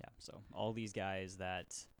 points. yeah. So all these guys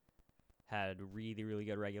that had really, really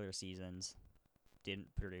good regular seasons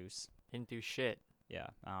didn't produce. Didn't do shit. Yeah.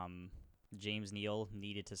 James Neal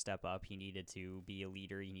needed to step up. He needed to be a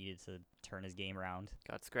leader. He needed to turn his game around.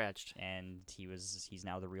 Got scratched. And he's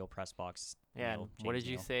now the real press box. Yeah. Neal, And what James did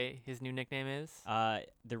you Neal. say his new nickname is?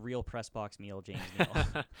 The real press box meal, James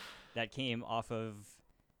Neal. That came off of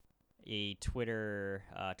a Twitter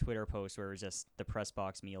post where it was just the press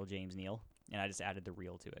box meal, James Neal, and I just added the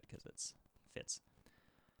real to it because it fits.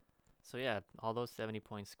 So yeah, all those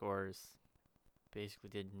 70-point scores basically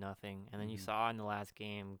did nothing. And then you Mhm. saw in the last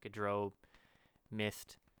game, Gaudreau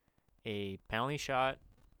missed a penalty shot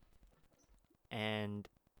and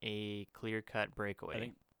a clear-cut breakaway. I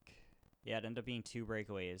think, yeah, it ended up being 2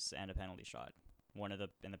 breakaways and a penalty shot.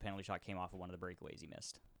 The penalty shot came off of one of the breakaways he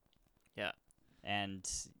missed. Yeah. And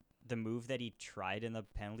the move that he tried in the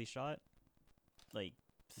penalty shot, like,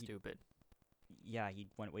 Stupid. yeah, he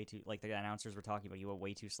went way too, like the announcers were talking about, he went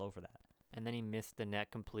way too slow for that. And then he missed the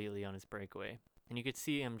net completely on his breakaway. And you could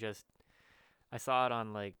see him just... I saw it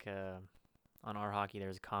on, on Our Hockey. There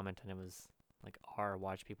was a comment, and it was,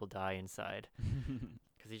 watch people die inside.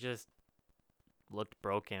 Because he just looked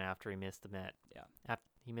broken after he missed the net. Yeah.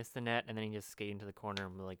 He missed the net, and then he just skated into the corner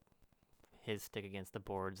and, his stick against the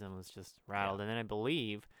boards and was just rattled. Yeah. And then I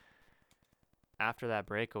believe after that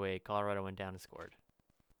breakaway, Colorado went down and scored.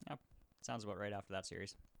 Sounds about right after that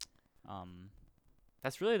series.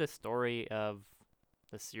 That's really the story of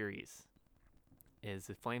the series. Is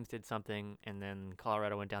the Flames did something, and then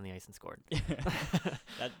Colorado went down the ice and scored.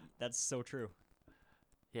 That's so true.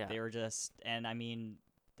 Yeah. They were just, and I mean,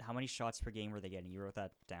 how many shots per game were they getting? You wrote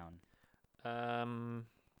that down.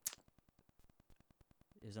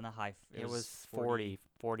 It was in the high. It was 40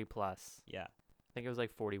 plus. Yeah. I think it was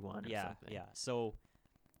 41 or Yeah. something. Yeah. So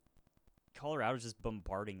Colorado's just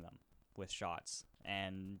bombarding them with shots,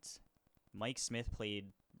 and Mike Smith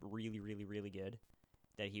played really, really, really good.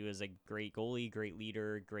 That he was a great goalie, great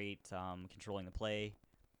leader, great controlling the play.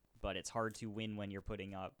 But it's hard to win when you're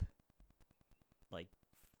putting up like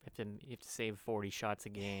You have to save 40 shots a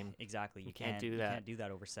game. exactly. You can't do that. You can't do that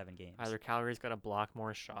over 7 games. Either Calgary's got to block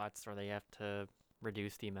more shots, or they have to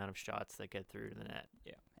reduce the amount of shots that get through to the net.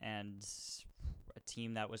 Yeah, and a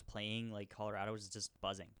team that was playing like Colorado was just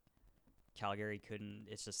buzzing. Calgary couldn't.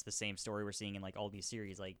 It's just the same story we're seeing in like all these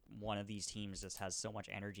series. Like one of these teams just has so much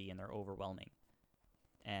energy and they're overwhelming,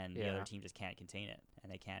 and the other team just can't contain it,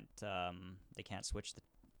 and they can't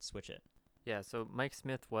switch it. Yeah, so Mike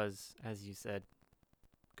Smith was, as you said,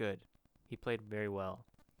 good. He played very well,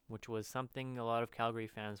 which was something a lot of Calgary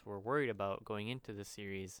fans were worried about going into the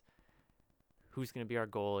series. Who's going to be our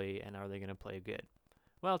goalie, and are they going to play good?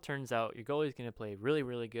 Well, it turns out your goalie's going to play really,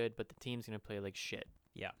 really good, but the team's going to play like shit.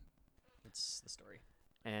 Yeah, that's the story.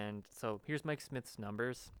 And so here's Mike Smith's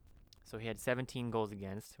numbers. So he had 17 goals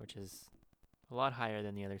against, which is a lot higher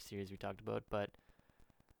than the other series we talked about, but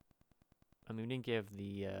I mean, we didn't give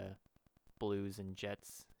the Blues and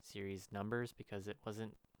Jets series numbers because it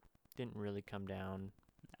didn't really come down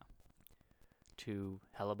to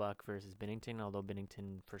Hellebuck versus Binnington, although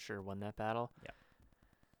Binnington for sure won that battle. Yeah.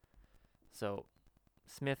 So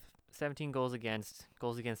Smith, 17 goals against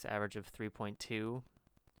average of 3.2,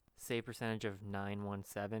 save percentage of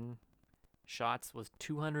 917, shots was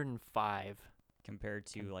 205 compared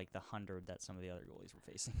to like the 100 that some of the other goalies were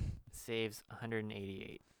facing. Saves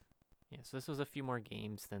 188. Yeah, so this was a few more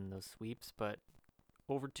games than those sweeps, but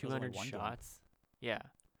over 200 shots. Yeah,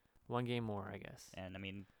 one game more, I guess. And I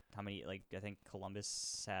mean, how many? Like I think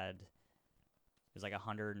Columbus had it was like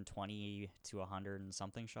 120 to 100 and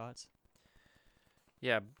something shots.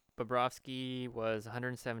 Yeah, Bobrovsky was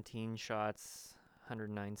 117 shots,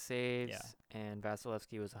 109 saves, and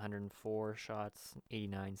Vasilevsky was 104 shots,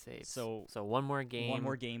 89 saves. So one more game,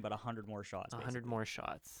 but 100 more shots. 100 more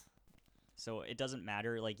shots. So it doesn't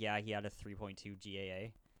matter. Like, yeah, he had a 3.2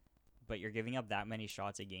 GAA, but you're giving up that many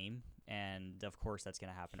shots a game, and of course that's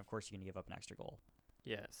going to happen. Of course you're going to give up an extra goal.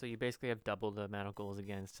 Yeah, so you basically have double the amount of goals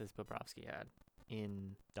against as Bobrovsky had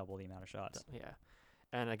in double the amount of shots. Yeah.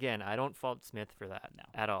 And again, I don't fault Smith for that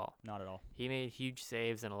at all. Not at all. He made huge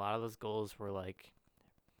saves, and a lot of those goals were like,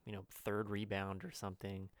 third rebound or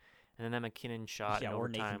something. And then that McKinnon shot in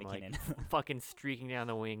overtime, like fucking streaking down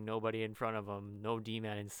the wing, nobody in front of him, no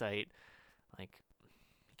D-man in sight. Like,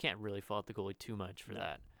 you can't really fault the goalie too much for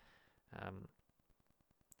that.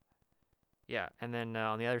 Yeah, and then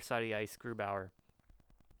on the other side of the ice, Grubauer,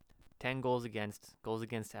 10 goals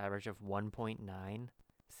against average of 1.9,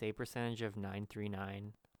 save percentage of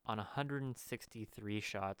 939 on 163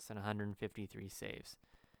 shots and 153 saves.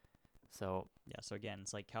 So again,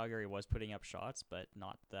 it's like Calgary was putting up shots, but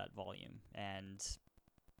not that volume. And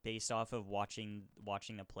based off of watching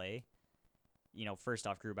the play, first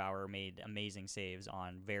off, Grubauer made amazing saves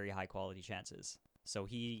on very high quality chances. So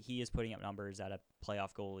he is putting up numbers that a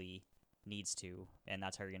playoff goalie needs to, and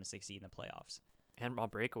that's how you're going to succeed in the playoffs. And on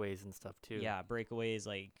breakaways and stuff too. Yeah, breakaways,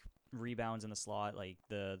 like rebounds in the slot, like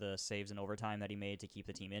the saves in overtime that he made to keep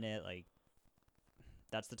the team in it. Like,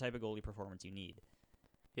 that's the type of goalie performance you need.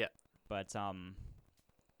 Yeah. But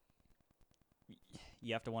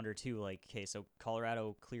you have to wonder too, like, okay, so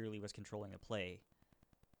Colorado clearly was controlling the play.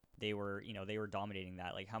 They were dominating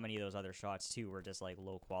that. Like, how many of those other shots too were just like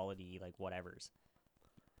low quality, like whatevers.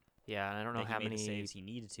 Yeah, I don't know how many saves he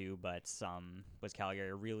needed to, but was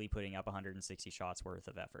Calgary really putting up 160 shots worth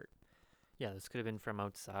of effort? Yeah, this could have been from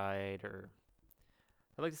outside, or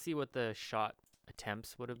I'd like to see what the shot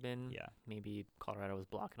attempts would have been. Yeah, maybe Colorado was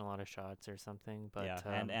blocking a lot of shots or something. But yeah,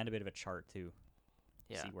 and a bit of a chart too.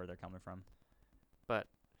 Yeah, see where they're coming from. But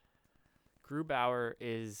Grubauer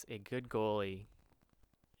is a good goalie,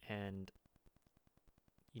 and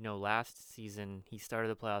last season he started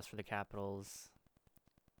the playoffs for the Capitals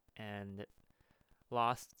and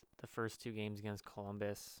lost the first 2 games against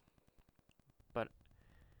Columbus. But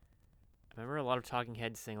I remember a lot of talking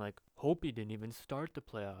heads saying, like, hope he didn't even start the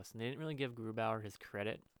playoffs. And they didn't really give Grubauer his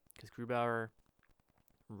credit, because Grubauer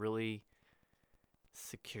really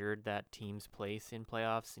secured that team's place in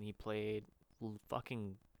playoffs, and he played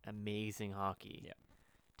fucking amazing hockey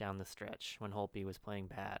down the stretch when Holtby was playing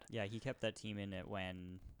bad. Yeah, he kept that team in it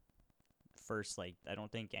when first, like, I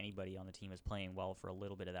don't think anybody on the team was playing well for a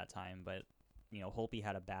little bit of that time, but Holtby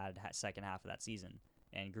had a bad second half of that season,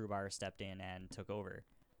 and Grubauer stepped in and took over.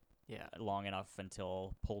 Yeah, long enough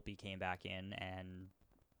until Holtby came back in and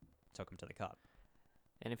took him to the cup.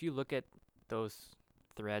 And if you look at those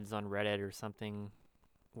threads on Reddit or something,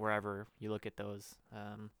 wherever you look at those,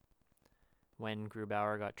 when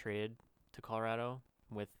Grubauer got traded to Colorado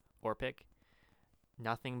with Orpik,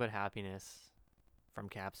 nothing but happiness from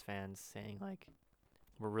Caps fans saying like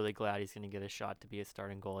we're really glad he's going to get a shot to be a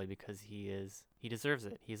starting goalie because he deserves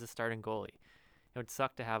it. He's a starting goalie. It would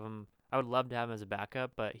suck to have him. I would love to have him as a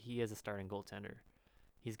backup, but he is a starting goaltender.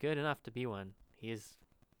 He's good enough to be one. He's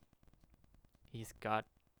got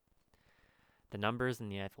the numbers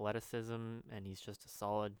and the athleticism, and he's just a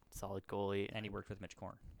solid goalie. And he worked with Mitch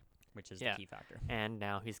Korn, which is Yeah. the key factor. And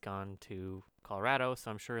now he's gone to Colorado,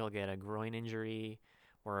 so I'm sure he'll get a groin injury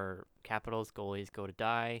where Capitals goalies go to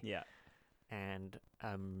die. Yeah. And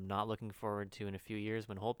I'm not looking forward to in a few years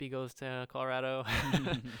when Holtby goes to Colorado.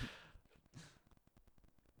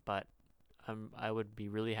 But I would be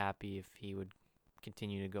really happy if he would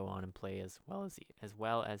continue to go on and play as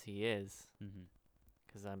well as he is, Mm-hmm.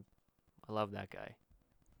 because I love that guy.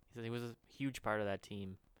 He was a huge part of that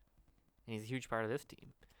team, and he's a huge part of this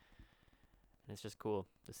team. And it's just cool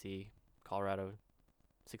to see Colorado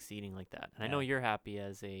succeeding like that. And I know Yeah. you're happy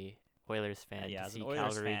as a Oilers fan Yeah, to as see an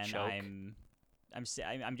Oilers Calgary fan, choke.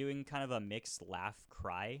 I'm doing kind of a mixed laugh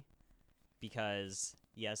cry, because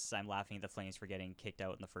yes, I'm laughing at the Flames for getting kicked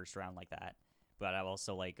out in the first round like that, but I'm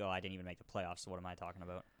also like, oh, I didn't even make the playoffs, so what am I talking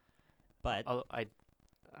about? But Oh,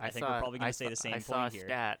 I think we're probably gonna say the same I saw point a here.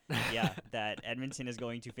 stat. yeah, that Edmonton is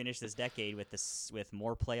going to finish this decade with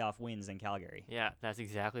more playoff wins than Calgary. Yeah, that's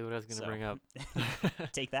exactly what I was going to So, bring up.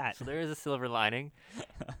 Take that. So there is a silver lining,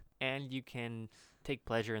 and you can take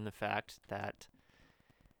pleasure in the fact that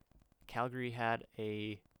Calgary had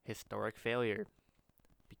a historic failure,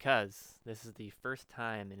 because this is the first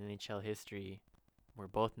time in NHL history where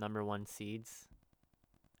both number one seeds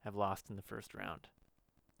have lost in the first round.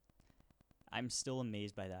 I'm still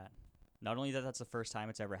amazed by that. Not only that that's the first time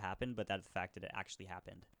it's ever happened, but that the fact that it actually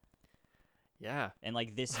happened. Yeah. And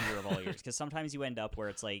like this year of all years, because sometimes you end up where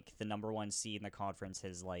it's like the number one seed in the conference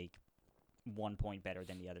is like 1 point better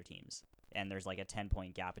than the other teams, and there's like a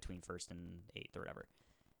 10-point gap between first and eighth or whatever.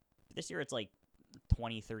 But this year it's like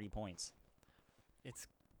 20, 30 points. It's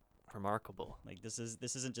remarkable. Like this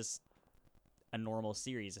isn't just a normal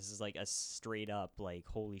series. This is like a straight up like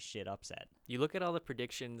holy shit upset. You look at all the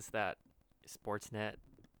predictions that Sportsnet,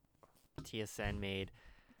 TSN made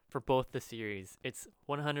for both the series. It's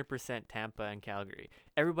 100% Tampa and Calgary.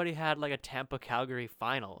 Everybody had like a Tampa-Calgary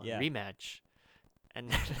final, Yeah. a rematch. And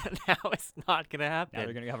now it's not going to happen. Now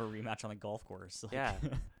they're gonna have a rematch on the golf course. Like, Yeah.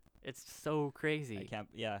 It's so I crazy. can't.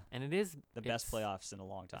 Yeah, And it is the best it's- playoffs in a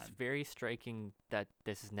long It's time. very striking that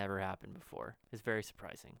this has never happened before. It's very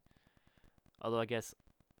surprising. Although I guess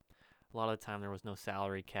a lot of the time there was no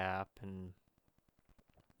salary cap, and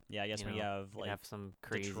Yeah, I guess you when know, you have you like have some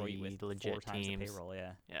Detroit crazy with legit 4 times the teams. payroll.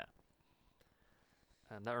 Yeah.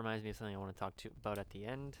 That reminds me of something I want to talk about at the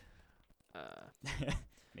end.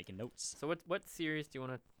 Making notes. So what series do you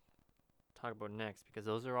want to talk about next? Because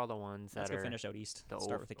those are all the ones Let's that go are finish out east. the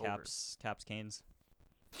Start with the over. Caps, Canes.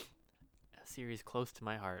 a series close to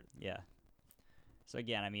my heart. Yeah. So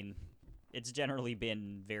again, I mean, it's generally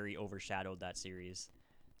been very overshadowed, that series.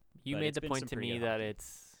 You But made it's the been point some to pretty me good that hockey.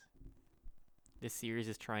 this series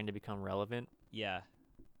is trying to become relevant, Yeah.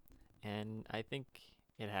 and I think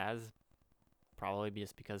it has. Probably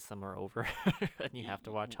just because some are over and you have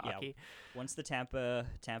to watch Yeah. hockey. Once the Tampa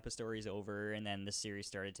story's over, and then the series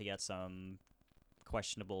started to get some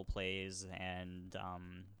questionable plays and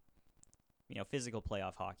physical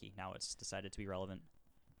playoff hockey. Now it's decided to be relevant.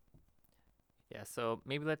 Yeah, so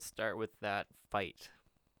maybe let's start with that fight.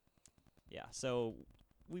 Yeah. So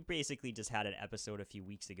we basically just had an episode a few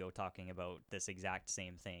weeks ago talking about this exact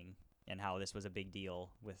same thing and how this was a big deal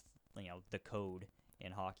with the code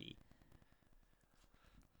in hockey.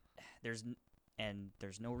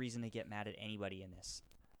 There's no reason to get mad at anybody in this.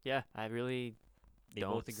 Yeah, I really They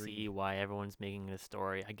don't both agree. see why everyone's making it a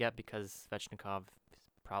story. I get because Svechnikov is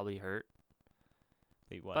probably hurt,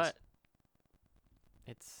 It was. but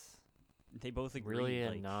it's they both agree. really a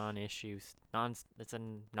like, non-issue. It's a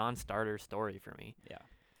non-starter story for me. Yeah.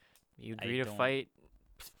 You I agree to don't- fight.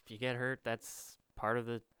 If you get hurt, that's part of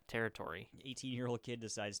the territory. 18-year-old kid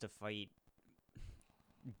decides to fight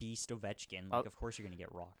Beast Ovechkin. I'll- Like, of course you're gonna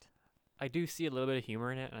get rocked. I do see a little bit of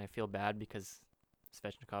humor in it, and I feel bad because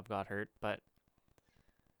Svechnikov got hurt, but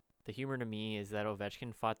the humor to me is that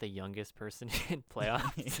Ovechkin fought the youngest person in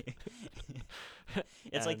playoffs.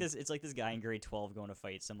 It's like And- this. It's like this guy in grade 12 going to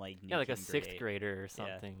fight some like Yeah, like a new kid in grade sixth 8. grader or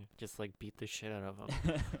something. Just like beat the shit out of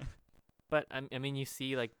him. But I mean, you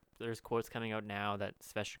see, like, there's quotes coming out now that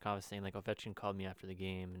Svechnikov is saying, like, Ovechkin called me after the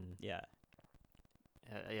game, and yeah,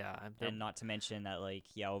 they're- and not to mention that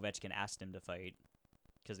Ovechkin asked him to fight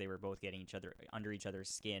because they were both getting each other under each other's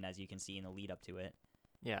skin, as you can see in the lead up to it,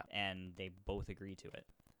 yeah. and they both agreed to it.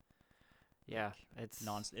 Yeah, Like,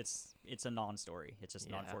 it's it's a non-story. It's just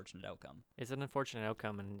an Yeah. unfortunate outcome. it's an unfortunate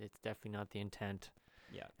outcome, and it's definitely not the intent.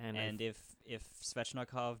 Yeah. And And if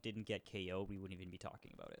Svechnikov didn't get KO, we wouldn't even be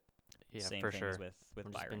talking about it. yeah, Same for things sure. with We've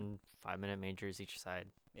just Byron. been 5-minute majors each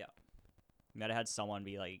side. You might have had someone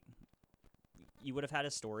be like, you would have had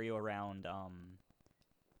a story around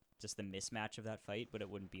just the mismatch of that fight, but it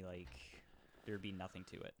wouldn't be like there'd be nothing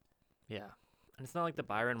to it. Yeah, and it's not like the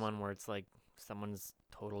Byron one where it's like someone's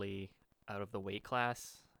totally out of the weight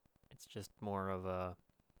class. It's just more of a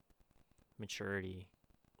maturity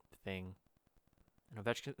thing. And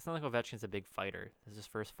Ovechkin, it's not like Ovechkin's a big fighter. This is his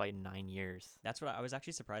first fight in 9 years. That's what I was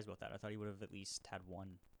actually surprised about that. I thought he would have at least had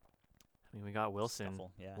one I mean, we got Wilson.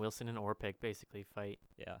 scuffle. Yeah. Wilson and Orpik basically fight.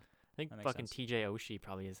 Yeah. I think That makes fucking sense. TJ Oshie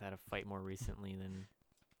probably has had a fight more recently than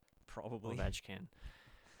Probably. Ovechkin.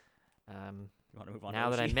 You want to move on? Now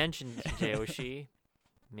to that I Oshie? mentioned TJ Oshie,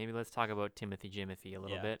 maybe let's talk about Timothy Jimothy a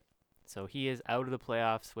little Yeah. bit. So he is out of the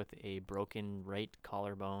playoffs with a broken right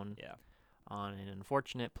collarbone Yeah. on an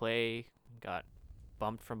unfortunate play. Got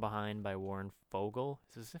bumped from behind by Warren Fogle.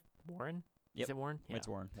 Is this Warren? Yep. Is it Warren? Yeah. It's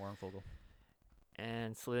Warren Fogle.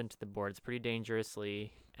 And slid into the boards pretty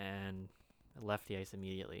dangerously and left the ice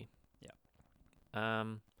immediately. Yeah.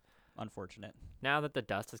 Unfortunate. Now that the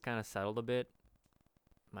dust has kind of settled a bit,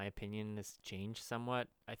 my opinion has changed somewhat.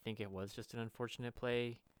 I think it was just an unfortunate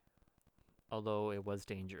play, although it was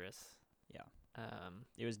dangerous. Yeah. Um,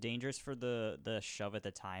 It was dangerous for the shove at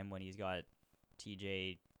the time when he's got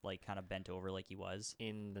TJ like kind of bent over like he was.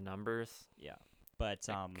 in the numbers, Yeah. But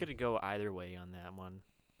could go either way on that one.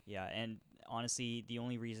 yeah, and honestly, the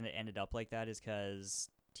only reason it ended up like that is because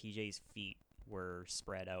TJ's feet were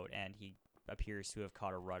spread out and he appears to have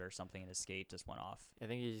caught a rut or something and his skate just went off. I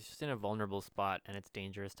think he's just in a vulnerable spot, and it's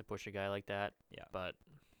dangerous to push a guy like that. Yeah. But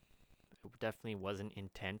it definitely wasn't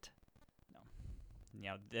intent. You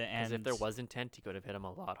know, Because if there was intent, he could have hit him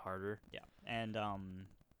a lot harder. yeah, and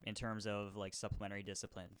in terms of like supplementary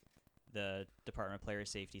discipline, the Department of Player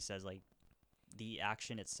Safety says like the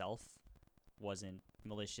action itself wasn't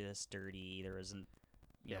malicious, dirty. There wasn't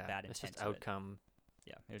bad it's intent just to it. outcome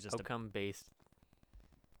Yeah, it was just outcome based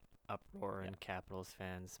uproar Yeah. and Capitals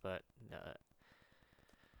fans. But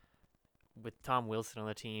with Tom Wilson on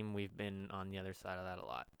the team, we've been on the other side of that a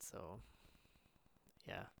lot. So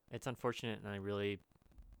yeah, it's unfortunate, and I really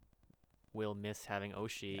will miss having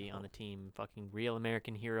Oshie on the team. Fucking real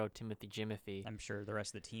American hero Timothy Jimothy. I'm sure the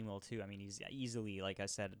rest of the team will too. I mean, he's easily, like I've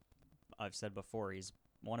said before, he's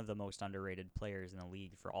one of the most underrated players in the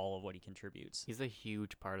league for all of what he contributes. He's a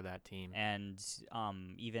huge part of that team. And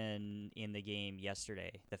even in the game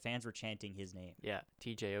yesterday, the fans were chanting his name. Yeah,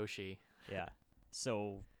 TJ Oshie. Yeah.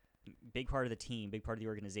 So big part of the team, big part of the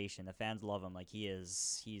organization. The fans love him. Like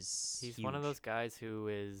he's He's one of huge. those guys who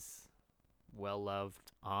is well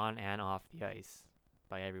loved on and off the ice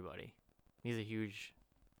by everybody. He's a huge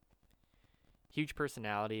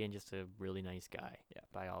personality and just a really nice guy. Yeah.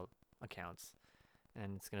 By all accounts.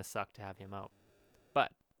 And it's gonna suck to have him out.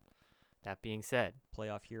 But that being said,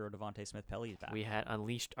 Playoff hero Devontae Smith Pelly is back. we had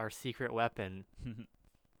unleashed our secret weapon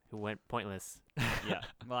who went pointless. Yeah.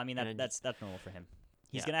 Well, I mean And it that's normal for him.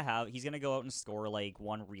 He's Yeah. gonna go out and score like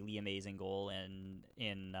one really amazing goal in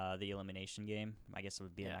the elimination game. I guess it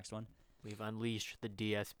would be the Yeah. next one. We've unleashed the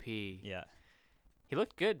DSP. Yeah. He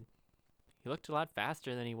looked good. He looked a lot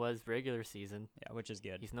faster than he was regular season. Yeah, which is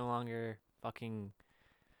good. He's no longer fucking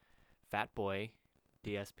fat boy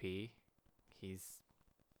DSP. He's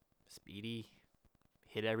speedy,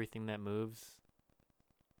 hit everything that moves.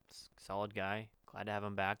 Solid guy. Glad to have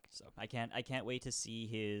him back. So I can't wait to see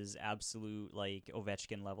his absolute like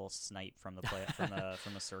Ovechkin level snipe from the play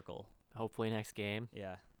from the circle. Hopefully next game.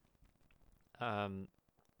 Yeah.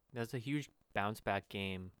 That's a huge bounce back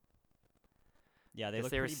game. Yeah, they Because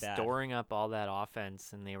look they were pretty bad. storing up all that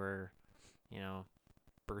offense and they were,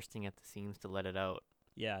 bursting at the seams to let it out.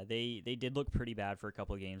 Yeah, they did look pretty bad for a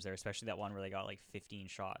couple of games there, especially that one where they got like 15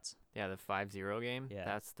 shots Yeah, the 5-0 game. Yeah.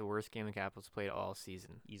 That's the worst game the Capitals played all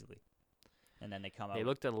season. easily. And then they come They out.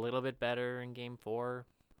 looked a little bit better in game 4,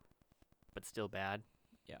 but still bad.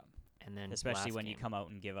 Yeah. And then Especially last when you game- come out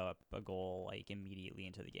and give up a goal like immediately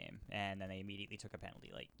into the game, and then they immediately took a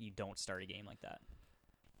penalty. Like you don't start a game like that.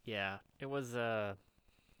 Yeah, it was a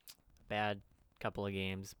bad couple of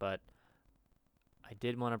games, but I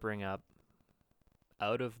did want to bring up,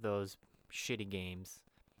 out of those shitty games,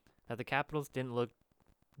 that the Capitals didn't look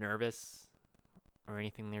nervous or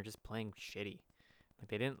anything. They were just playing shitty. Like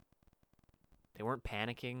they weren't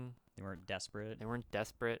panicking. They weren't desperate. They weren't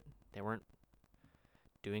desperate. They weren't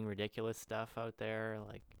doing ridiculous stuff out there.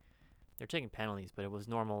 Like, they're taking penalties, but it was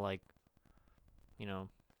normal, like,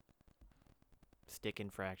 stick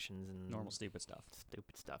infractions and Normal stupid stuff.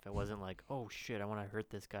 stupid stuff. It wasn't like, oh shit, I want to hurt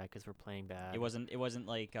this guy because we're playing bad. It wasn't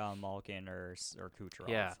like Malkin or Kucherov.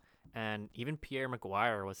 Yeah, and even Pierre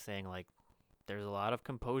Maguire was saying like, there's a lot of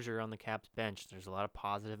composure on the Caps bench. There's a lot of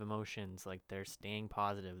positive emotions. Like they're staying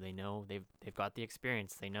positive. They know they've got the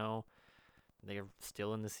experience. They know they're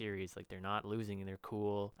still in the series. Like they're not losing and they're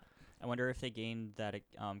cool. I wonder if they gained that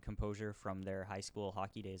composure from their high school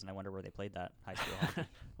hockey days, and I wonder where they played that high school hockey.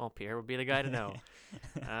 Well, Pierre would be the guy to know.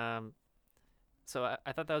 So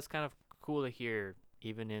I thought that was kind of cool to hear,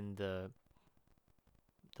 even in the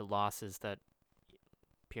losses, that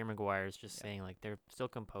Pierre Maguire is just saying like they're still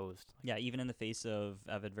composed. Yeah, even in the face of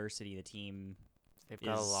adversity, the team They've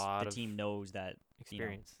got a lot the of team knows that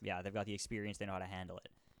experience. Yeah, they've got the experience. They know how to handle it.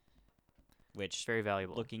 Which It's very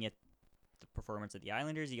valuable. looking at the performance of the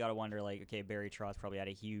Islanders, you got to wonder like, okay, Barry Trotz probably had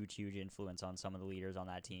a huge influence on some of the leaders on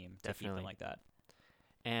that team to keep Definitely. them like that.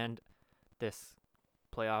 And this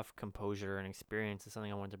playoff composure and experience is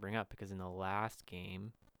something I wanted to bring up because in the last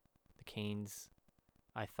game, the Canes,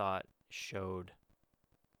 I thought, showed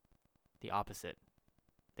the opposite.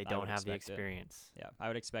 They I don't would have the expect it. experience. Yeah, I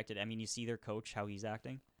would expect it. I mean, you see their coach, how he's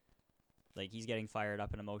acting. Like, he's getting fired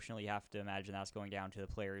up and emotional. You have to imagine that's going down to the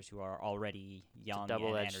players who are already young and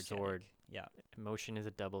double-edged energetic. sword. Yeah. Emotion is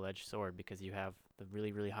a double-edged sword because you have the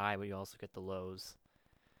really, really high, but you also get the lows.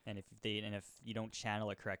 And if you don't channel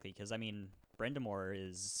it correctly, because, I mean, Brendamore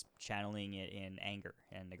is channeling it in anger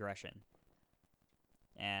and aggression.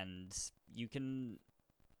 And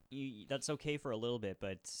that's okay for a little bit,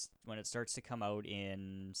 but when it starts to come out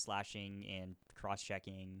in slashing and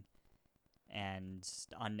cross-checking and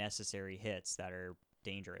unnecessary hits that are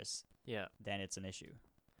dangerous, Yeah. then it's an issue.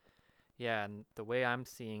 Yeah, and the way I'm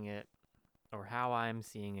seeing it, or how I'm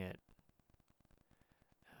seeing it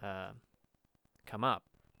come up,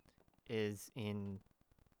 is in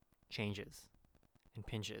changes, in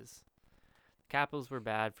pinches. The Capitals were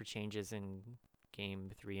bad for changes in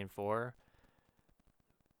game 3 and 4,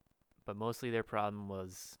 but mostly their problem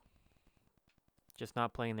was just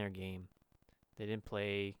not playing their game. They didn't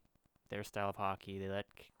play their style of hockey. They let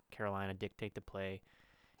Carolina dictate the play.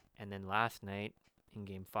 And then last night in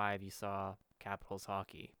game 5, you saw Capitals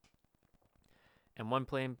hockey. And one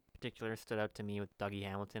play in particular stood out to me with Dougie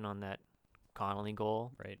Hamilton on that Connolly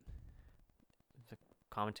goal. Right. The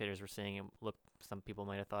commentators were saying it looked, some people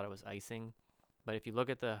might have thought it was icing. But if you look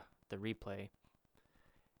at the replay,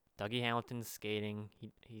 Dougie Hamilton's skating.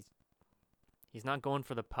 He's not going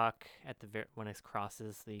for the puck at when it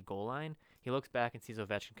crosses the goal line. He looks back and sees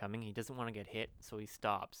Ovechkin coming. He doesn't want to get hit, so he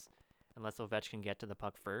stops and lets Ovechkin get to the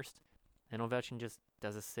puck first. And Ovechkin just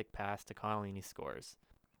does a sick pass to Connolly and he scores.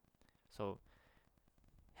 So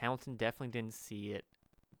Hamilton definitely didn't see it.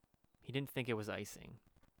 He didn't think it was icing.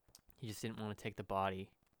 He just didn't want to take the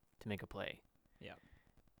body to make a play. Yeah.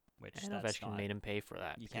 Which And that's Ovechkin not, made him pay for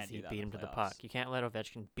that you because can't do he that beat in him the to the playoffs. puck. You can't let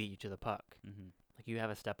Ovechkin beat you to the puck. Mm-hmm. Like you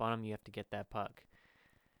have a step on him, you have to get that puck.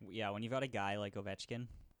 Yeah, when you've got a guy like Ovechkin,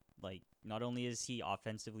 like not only is he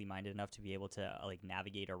offensively minded enough to be able to like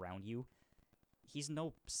navigate around you, he's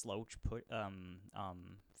no slouch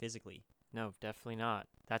physically. No, definitely not.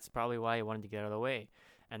 That's probably why he wanted to get out of the way.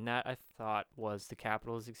 And that, I thought, was the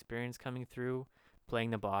Capitals' experience coming through,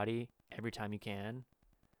 playing the body every time you can,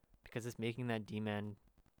 because it's making that D-man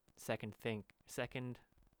second guess.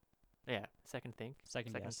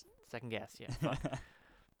 Second guess, yeah. Fuck.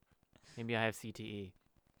 Maybe I have CTE.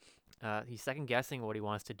 He's second guessing what he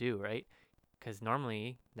wants to do, right? Because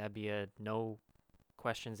normally that'd be a no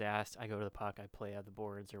questions asked. I go to the puck, I play out the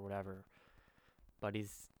boards or whatever. But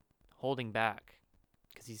he's holding back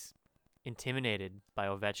because he's intimidated by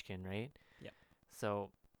Ovechkin, right? Yeah. So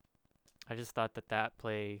I just thought that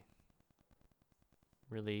play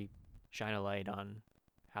really shine a light on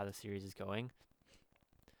how the series is going.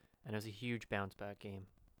 And it was a huge bounce back game.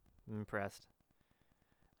 I'm impressed.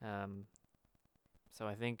 So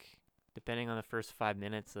I think depending on the first 5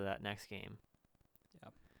 minutes of that next game.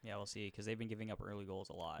 Yeah, we'll see, because they've been giving up early goals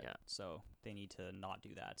a lot. Yeah. So they need to not do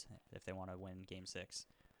that if they want to win Game 6.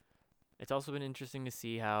 It's also been interesting to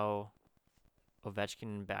see how Ovechkin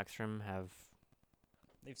and Backstrom have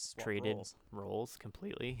They've swapped traded roles. roles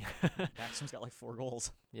completely. Backstrom's got like 4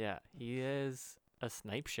 goals. Yeah, he is a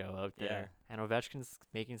snipe show out there. And Ovechkin's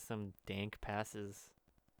making some dank passes.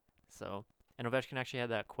 So, and Ovechkin actually had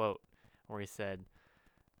that quote where he said,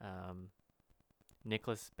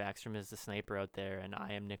 Nicholas Backstrom is the sniper out there, and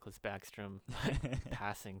I am Nicholas Backstrom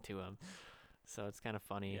passing to him. So it's kind of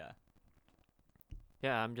funny. Yeah.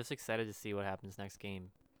 Yeah, I'm just excited to see what happens next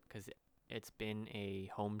game because it's been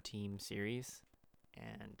a home team series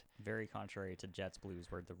And Very contrary to Jets Blues,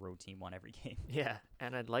 where the road team won every game. yeah,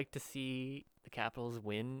 and I'd like to see the Capitals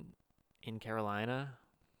win in Carolina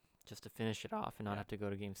just to finish it off and not Yeah. have to go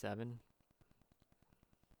to Game 7.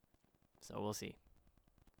 So we'll see.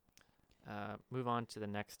 Move on to the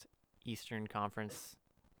next Eastern Conference,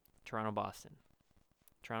 Toronto-Boston.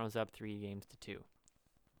 Toronto's up 3-2.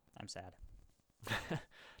 I'm sad.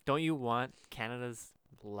 Don't you want Canada's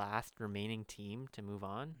last remaining team to move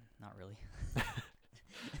on? Not really.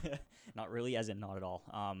 Not really, as in not at all.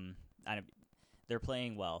 They're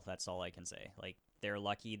playing well. That's all I can say. Like, they're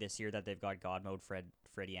lucky this year that they've got God Mode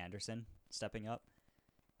Freddie Anderson stepping up,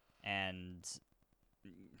 and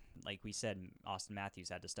like we said, Austin Matthews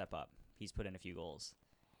had to step up. He's put in a few goals.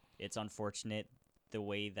 It's unfortunate the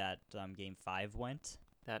way that Game 5 went.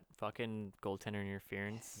 That fucking goaltender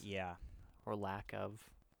interference Yeah. or lack of.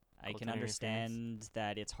 I can Goaltender understand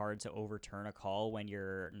that it's hard to overturn a call when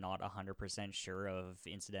you're not 100% sure of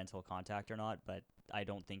incidental contact or not, but I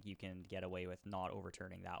don't think you can get away with not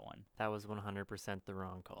overturning that one. That was 100% the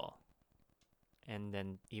wrong call. And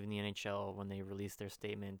then even the NHL, when they released their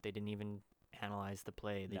statement, they didn't even analyze the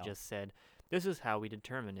play. They No. just said, "This is how we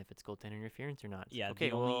determine if it's goaltender interference or not." It's Yeah, like,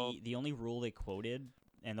 okay, the only rule they quoted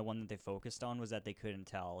and the one that they focused on was that they couldn't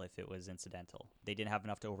tell if it was incidental. They didn't have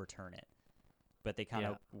enough to overturn it. But they kind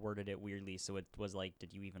of worded it weirdly, so it was like,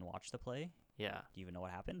 did you even watch the play? yeah. Do you even know what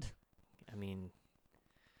happened? I mean,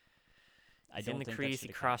 I he's don't in the think that crease. should He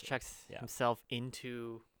have cross counted. checks Yeah. himself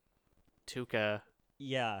into Tuukka.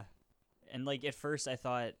 Yeah. And like at first I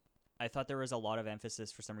thought there was a lot of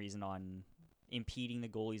emphasis for some reason on impeding the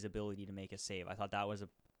goalie's ability to make a save. I thought that was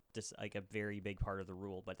just like a very big part of the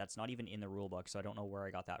rule, but that's not even in the rule book, so I don't know where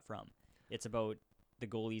I got that from. It's about the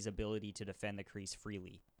goalie's ability to defend the crease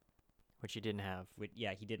freely. Which he didn't have.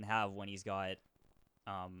 He didn't have when he's got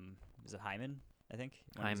is it Hyman, I think?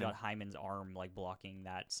 When he's got Hyman's arm like blocking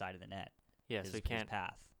that side of the net. Yeah, so he can't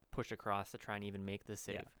path. push across to try and even make the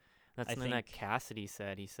save. Yeah. That's I something that think- Cassidy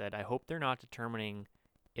said. He said, I hope they're not determining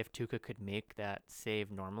if Tuukka could make that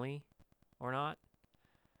save normally or not,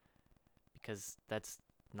 because that's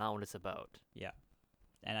not what it's about. Yeah.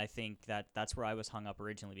 And I think that's where I was hung up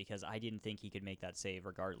originally, because I didn't think he could make that save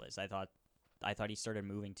regardless. I thought he started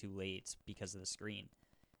moving too late because of the screen.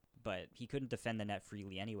 But he couldn't defend the net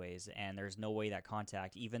freely anyways, and there's no way that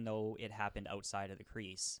contact, even though it happened outside of the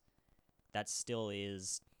crease, that still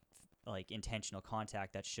is like intentional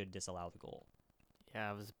contact that should disallow the goal.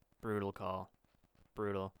 Yeah, it was a brutal call.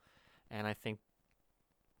 Brutal. And I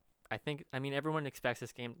mean, everyone expects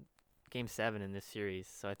this game 7 in this series,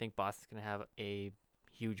 so I think Boston's going to have a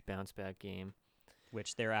huge bounce back game.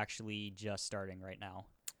 Which they're actually just starting right now.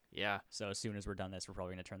 Yeah. So as soon as we're done this, we're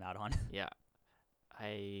probably going to turn that on. Yeah.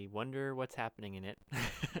 I wonder what's happening in it.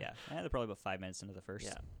 Yeah. They're probably about 5 minutes into the first.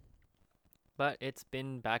 Yeah. But it's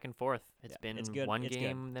been back and forth. It's Yeah, been it's good. one It's good.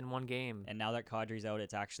 game, then one game. And now that Kadri's out,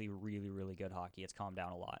 it's actually really, really good hockey. It's calmed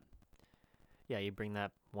down a lot. Yeah, you bring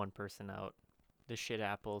that one person out. The shit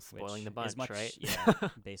apple spoiling Which the bunch, as much, right? Yeah,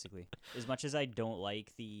 basically. As much as I don't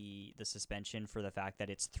like the suspension for the fact that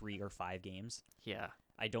it's 3 or 5 games, Yeah.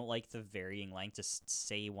 I don't like the varying length to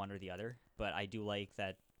say one or the other, but I do like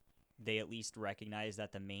that they at least recognize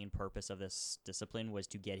that the main purpose of this discipline was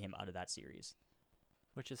to get him out of that series.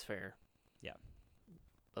 Which is fair. Yeah.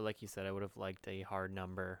 But like you said, I would have liked a hard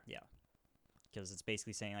number. Because it's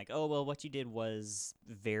basically saying, like, oh, well, what you did was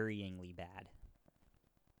varyingly bad.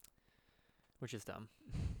 Which is dumb.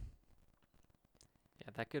 Yeah,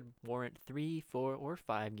 that could warrant 3, 4, or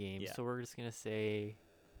 5 games. Yeah. So we're just gonna say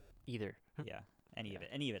either. Yeah, any of Yeah.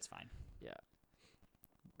 it. Any of it's fine.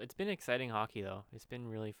 It's been exciting hockey though. It's been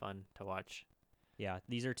really fun to watch. Yeah,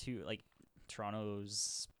 these are two, like,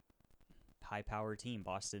 Toronto's high-power team.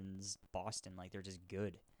 Boston's Boston. Like, they're just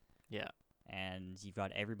good. Yeah. And you've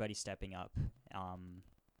got everybody stepping up.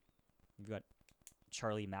 You've got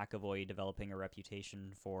Charlie McAvoy developing a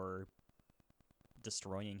reputation for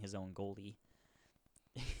destroying his own goalie.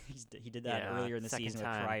 He did that Yeah, earlier in the second season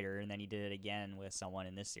time. with Kreider, and then he did it again with someone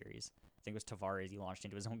in this series. I think it was Tavares. He launched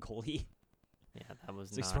into his own goalie. Yeah, that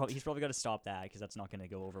was So he's probably got to stop that, because that's not going to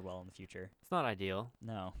go over well in the future. it's not ideal.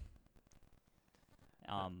 No.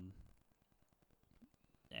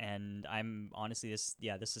 And I'm honestly this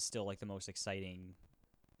is still like the most exciting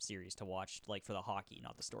series to watch, like, for the hockey,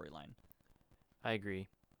 not the storyline. I agree.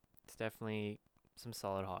 It's definitely some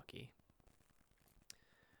solid hockey.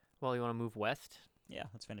 Well, you want to move west? Yeah,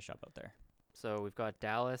 let's finish up out there. So we've got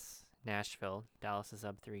Dallas, Nashville. Dallas is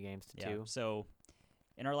up 3-2. So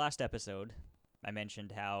in our last episode, I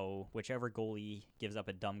mentioned how whichever goalie gives up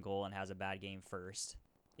a dumb goal and has a bad game first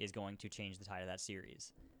is going to change the tide of that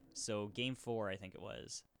series. So game 4, I think it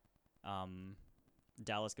was,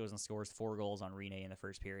 Dallas goes and scores 4 goals on Rene in the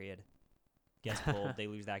first period. Gets pulled. They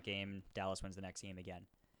lose that game. Dallas wins the next game again.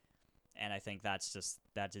 And I think that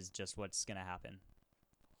is just what's going to happen.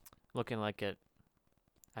 Looking like it.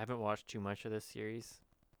 I haven't watched too much of this series.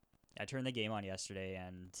 I turned the game on yesterday,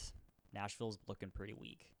 and Nashville's looking pretty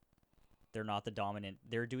weak. They're not the dominant.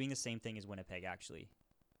 They're doing the same thing as Winnipeg, actually.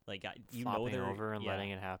 Like, you know Flopping they're over and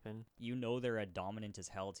letting it happen. You know they're a dominant as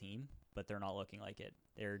hell team, but they're not looking like it.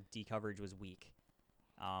 Their D coverage was weak.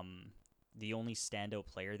 The only standout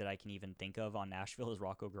player that I can even think of on Nashville is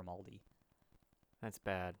Rocco Grimaldi. That's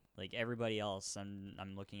bad. Like, everybody else,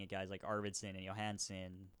 I'm looking at guys like Arvidsson and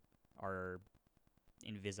Johansson are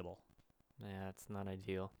invisible. Yeah, it's not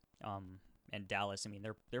ideal. And Dallas, I mean,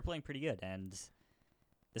 they're playing pretty good. And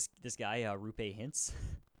this guy, Rupe Hintz,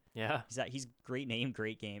 Yeah. he's great name,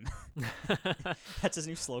 great game. That's his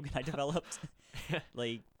new slogan I developed.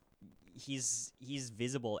 Like, he's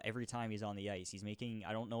visible every time he's on the ice. He's making,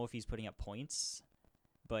 I don't know if he's putting up points,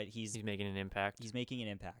 but he's making an impact. He's making an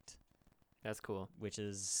impact. That's cool. Which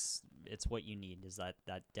is, it's what you need, is that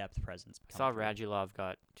depth presence. I saw Radulov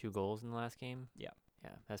got 2 goals in the last game. Yeah. Yeah,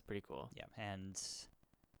 that's pretty cool. Yeah, and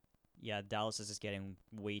yeah, Dallas is just getting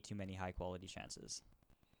way too many high quality chances.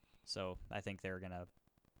 So I think they're gonna.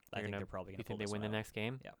 I think they're probably gonna. You think they win the next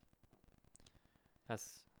game? Yeah.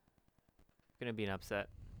 That's gonna be an upset.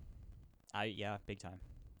 Yeah, big time.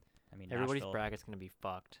 I mean, everybody's Nashville, bracket's gonna be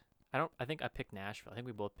fucked. I think I picked Nashville. I think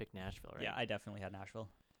we both picked Nashville, right? Yeah, I definitely had Nashville.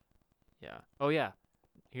 Yeah. Oh yeah.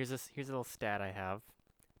 Here's a little stat I have.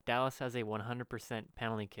 Dallas has a 100%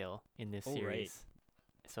 penalty kill in this series. Right.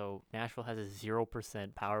 So Nashville has a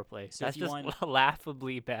 0% power play. So that's if you just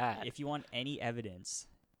laughably bad. If you want any evidence,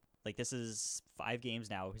 like, this is 5 games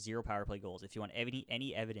now, 0 power play goals. If you want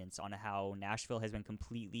any evidence on how Nashville has been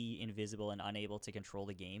completely invisible and unable to control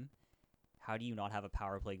the game, how do you not have a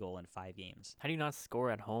power play goal in 5 games? How do you not score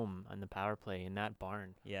at home on the power play in that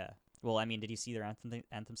barn? Yeah. Well, I mean, did you see their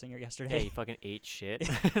anthem singer yesterday? Yeah, he fucking ate shit.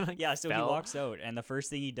 Like, yeah, so fell. he walks out, and the first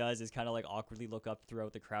thing he does is kind of like awkwardly look up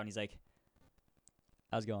throughout the crowd, and he's like,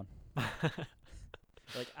 "How's it going?"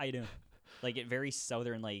 Like, "How you doing?" Like, it very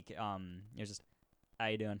southern, like, it was just, "How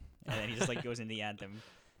you doing?" And then he just like goes into the anthem.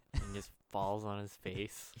 And just falls on his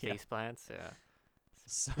face. Yeah. Face plants. Yeah.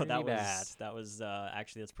 So Pretty bad. that was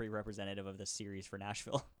actually, that's pretty representative of the series for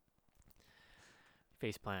Nashville.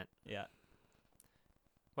 Face plant. Yeah.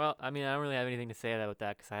 Well, I mean, I don't really have anything to say about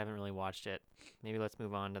that because I haven't really watched it. Maybe let's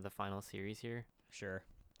move on to the final series here. Sure.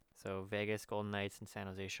 So Vegas Golden Knights and San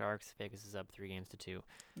Jose Sharks. Vegas is up 3-2.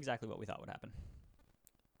 Exactly what we thought would happen.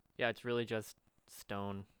 Yeah, it's really just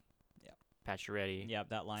Stone, Yeah. Pacioretty, Yeah,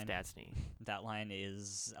 that line. Stastny. That line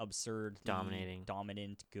is absurd. Dominating.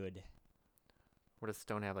 Dominant, good. What does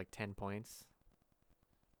Stone have, like 10 points?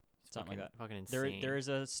 It's Something like fucking insane. There is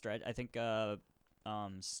a stretch. I think Stone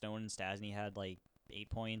and Stastny had like 8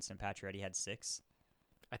 points, and Pacioretty had 6.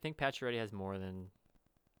 I think Pacioretty has more than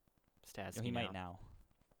Stastny. He might now.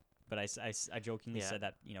 But I jokingly Yeah. said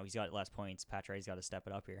that, he's got less points. Pacioretty's got to step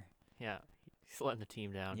it up here. Yeah, he's letting the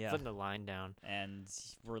team down. Yeah. He's letting the line down. And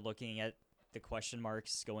we're looking at the question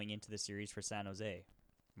marks going into the series for San Jose.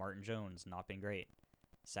 Martin Jones, not been great.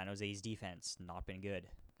 San Jose's defense, not been good.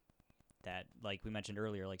 That, like we mentioned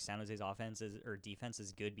earlier, like, San Jose's defense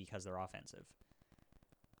is good because they're offensive.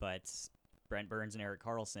 But Brent Burns and Erik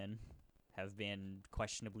Karlsson have been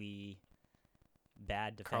questionably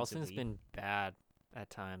bad defensively. Karlsson's been bad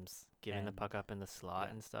at times, giving the And- puck up in the slot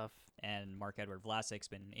yeah. and stuff. And Mark-Edward Vlasic's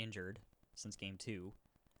been injured since Game 2.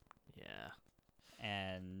 Yeah.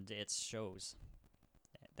 And it shows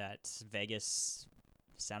that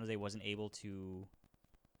San Jose wasn't able to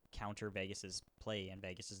counter Vegas's play, and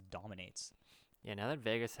Vegas just dominates. Yeah, now that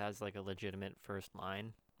Vegas has like a legitimate first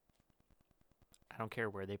line, I don't care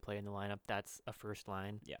where they play in the lineup, that's a first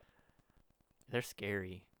line. Yeah. They're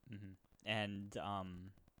scary. Mm-hmm. And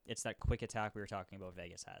it's that quick attack we were talking about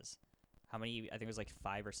Vegas has. How many? I think it was like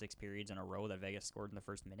 5 or 6 periods in a row that Vegas scored in the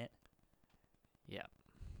first minute. Yeah.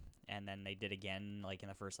 And then they did again like in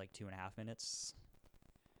the first like 2.5 minutes.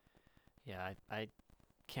 Yeah, I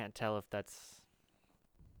can't tell if that's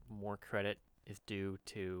more credit is due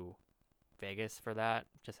to Vegas for that,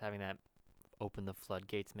 just having that open the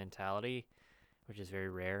floodgates mentality, which is very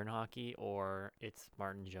rare in hockey, or it's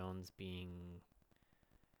Martin Jones being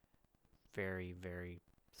very, very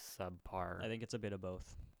subpar. I think it's a bit of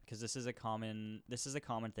both, because this is a common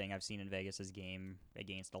thing I've seen in Vegas's game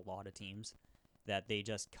against a lot of teams, that they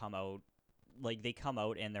just come out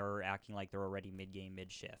and they're acting like they're already mid-game,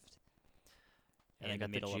 mid-shift. Yeah, they in the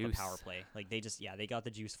got the middle of a juice. power play. Like, they got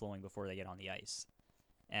the juice flowing before they get on the ice.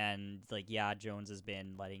 And like, yeah, Jones has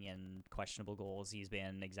been letting in questionable goals. He's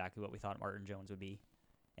been exactly what we thought Martin Jones would be,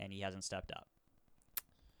 and he hasn't stepped up.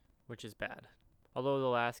 which is bad. Although the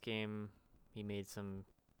last game, he made some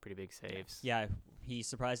pretty big saves. Yeah, he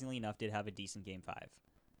surprisingly enough did have a decent game 5,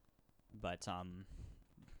 but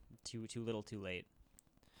too little, too late.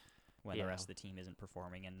 When the Yeah. rest of the team isn't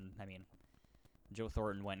performing, and I mean, Joe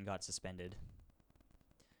Thornton went and got suspended.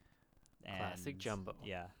 Classic And, Jumbo.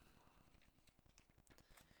 Yeah,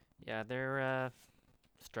 Yeah, they're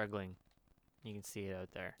struggling. You can see it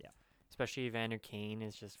out there. Yeah. Especially Evander Kane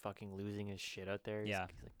is just fucking losing his shit out there. Yeah.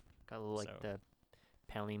 He's like, got a little, like So- the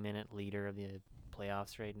penalty minute leader of the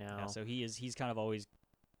playoffs right now. yeah. So he's kind of always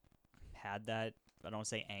had that. I don't want to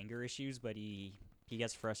say anger issues, but he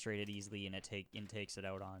gets frustrated easily, and takes it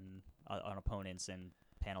out on opponents in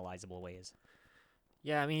penalizable ways.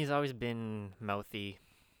 Yeah, I mean, he's always been mouthy.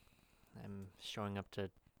 I'm showing up to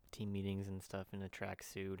team meetings and stuff in a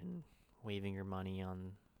tracksuit and waving your money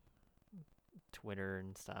on Twitter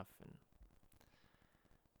and stuff. And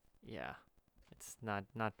yeah, it's not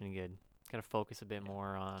been good. Got to focus a bit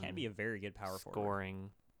more on Can be a very good power forward.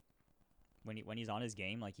 scoring. When he's on his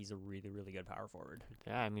game, like, he's a really, really good power forward.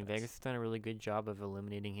 Yeah, I mean, That's- Vegas has done a really good job of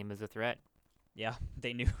eliminating him as a threat. Yeah,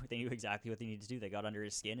 they knew exactly what they needed to do. They got under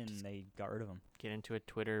his skin and they got rid of him. Get into a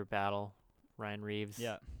Twitter battle, Ryan Reeves.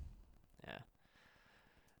 Yeah.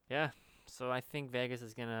 Yeah. So I think Vegas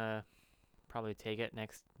is gonna probably take it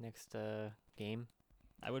next game.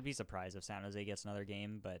 I would be surprised if San Jose gets another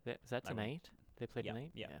game, but Is that I would- tonight? They play yeah,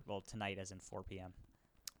 tonight. yeah. Well, tonight as in 4 p.m.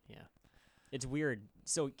 Yeah. It's weird.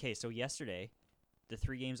 So yesterday, the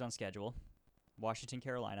 3 games on schedule: Washington,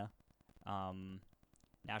 Carolina,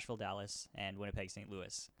 Nashville, Dallas, and Winnipeg, St.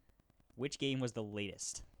 Louis. Which game was the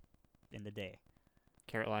latest in the day?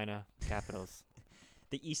 Carolina Capitals.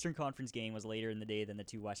 The Eastern Conference game was later in the day than the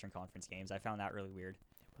 2 Western Conference games. I found that really weird.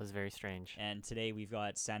 It was very strange. And today we've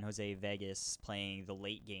got San Jose, Vegas playing the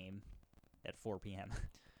late game at 4 p.m.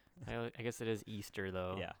 I guess it is Easter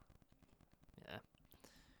though. Yeah. Yeah.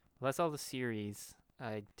 Well, that's all the series.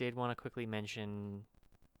 I did want to quickly mention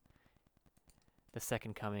the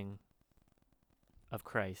second coming of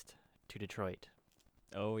Christ to Detroit.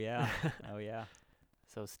 Oh yeah. Oh yeah.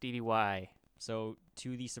 So Stevie Y. So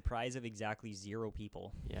to the surprise of exactly 0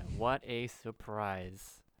 people. Yeah, what a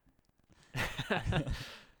surprise.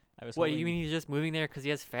 I was What, hoping- you mean he's just moving there because he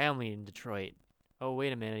has family in Detroit? Oh,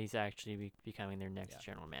 wait a minute, he's actually becoming their next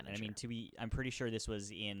Yeah. general manager. And I mean, I'm pretty sure this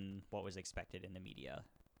was in what was expected in the media.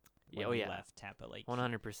 When oh he yeah, left Tampa, like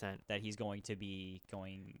 100%. that he's going to be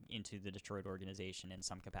going into the Detroit organization in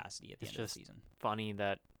some capacity at the It's end of the just- season. Funny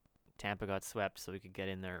that Tampa got swept so we could get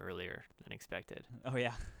in there earlier than expected. Oh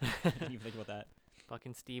yeah, didn't even think about that.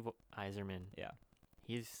 Fucking Steve Eiserman. Yeah.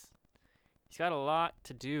 He's got a lot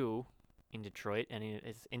to do in Detroit, and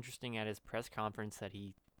it's interesting at his press conference that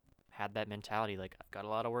he had that mentality, like, I've got a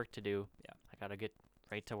lot of work to do. Yeah. I got to get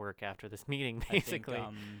right to work after this meeting, I think, basically.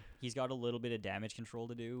 he's got a little bit of damage control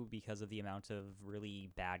to do because of the amount of really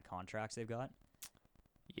bad contracts they've got.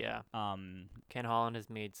 Yeah. Ken Holland has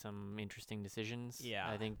made some interesting decisions. Yeah.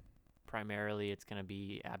 I think primarily it's going to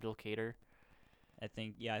be Abdul Kader. I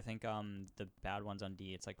think the bad ones on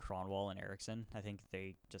D, it's like Cronwall and Erickson. I think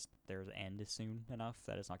theirs end soon enough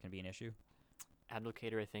that it's not going to be an issue. Abdul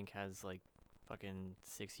Kader, I think, has like fucking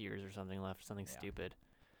 6 years or something left, something Yeah. stupid.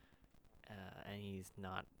 And he's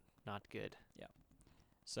not good.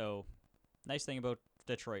 So, nice thing about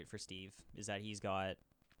Detroit for Steve is that he's got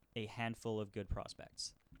a handful of good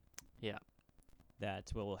prospects. Yeah.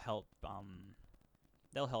 That will help.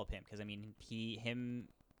 They'll help him because I mean, him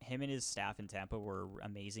and his staff in Tampa were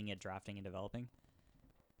amazing at drafting and developing.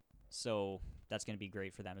 So that's going to be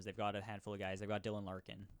great for them as they've got a handful of guys. They've got Dylan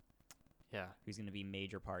Larkin, Yeah. who's going to be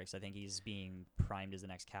major part. 'Cause I think he's being primed as the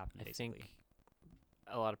next captain. I Basically, think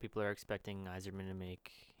a lot of people are expecting Eiserman to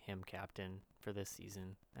make him captain for this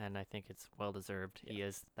season, and I think it's well deserved. He Yeah.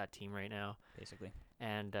 is that team right now. basically.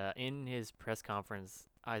 And in his press conference,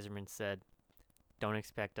 Eiserman said, "Don't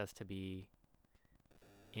expect us to be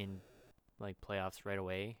in like playoffs right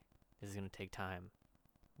away. This is going to take time.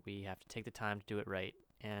 We have to take the time to do it right."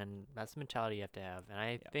 And that's the mentality you have to have. And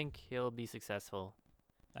I Yeah. think he'll be successful.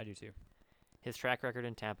 I do too. His track record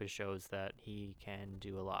in Tampa shows that he can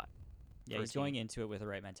do a lot. Yeah, for a he's going into it with the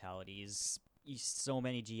right mentality. He's so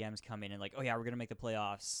many GMs come in and like, oh yeah, we're gonna make the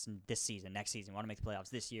playoffs this season, next season. We want to make the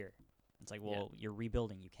playoffs this year. It's like, Yeah. well, you're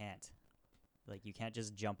rebuilding. You can't. Like, you can't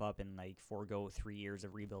just jump up and like forego 3 years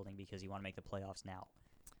of rebuilding because you want to make the playoffs now.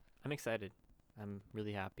 I'm excited. I'm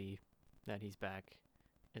really happy that he's back.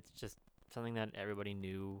 It's just something that everybody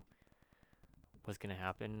knew was going to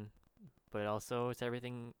happen, but also it's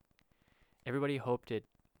everything everybody hoped it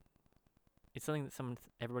it's something that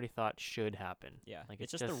everybody thought should happen. Yeah, Like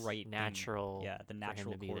it's just the right thing. natural. Yeah, the him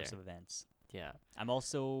natural to be course there. of events. Yeah. I'm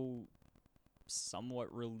also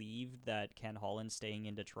somewhat relieved that Ken Holland's staying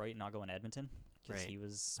in Detroit and not going to Edmonton because Right. he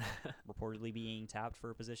was reportedly being tapped for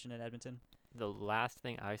a position at Edmonton. The last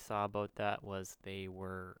thing I saw about that was they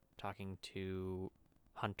were talking to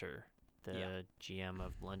Hunter, the Yeah. GM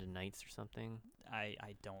of London Knights or something. I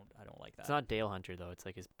don't like that. It's not Dale Hunter though. It's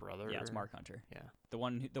like his brother. Yeah, it's Mark Hunter. Yeah. The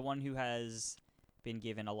one who has been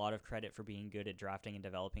given a lot of credit for being good at drafting and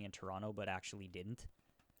developing in Toronto, but actually didn't.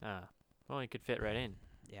 Ah. Well, he could fit right in.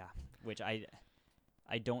 Yeah, which I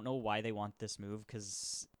don't know why they want this move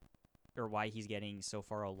or why he's getting so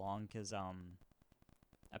far along because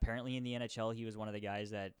apparently in the NHL he was one of the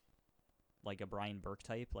guys that like a Brian Burke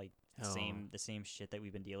type, like the same shit that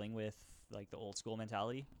we've been dealing with, like the old school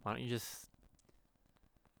mentality. Why don't you just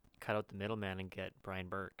cut out the middleman and get Brian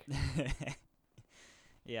Burke?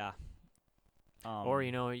 Yeah. Or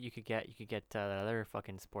you could get that other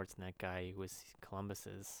fucking Sportsnet guy who was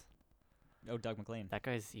Columbus's. Oh, Doug McLean. That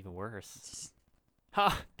guy's even worse.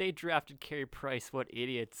 Ha! They drafted Carey Price. What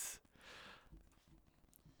idiots!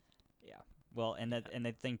 Yeah. Well, and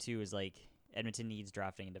the thing too is like Edmonton needs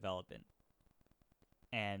drafting and development.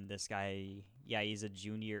 And this guy, yeah, he's a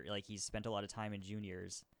junior. Like he's spent a lot of time in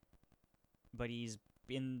juniors, but he's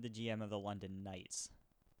been the GM of the London Knights.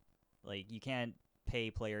 Like you can't pay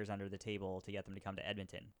players under the table to get them to come to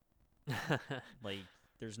Edmonton. Like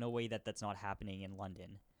there's no way that that's not happening in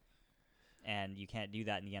London, and you can't do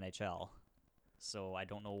that in the NHL. So I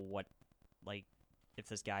don't know if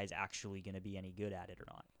this guy's actually going to be any good at it or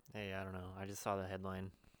not. Hey, I don't know. I just saw the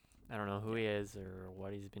headline. I don't know who he is or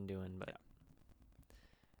what he's been doing, but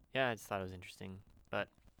yeah, I just thought it was interesting. But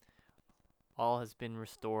all has been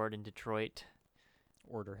restored in Detroit.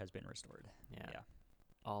 Order has been restored. Yeah. Yeah.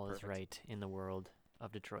 All Perfect. is right in the world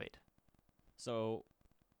of Detroit. So,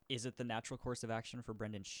 is it the natural course of action for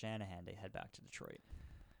Brendan Shanahan to head back to Detroit?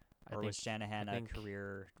 Or was Shanahan a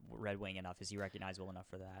career Red Wing enough? Is he recognizable enough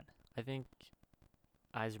for that? I think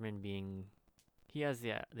Yzerman he has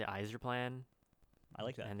the Yzer plan. I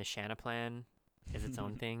like that. And the Shanna plan is its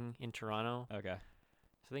own thing in Toronto. Okay.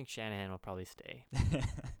 So I think Shanahan will probably stay.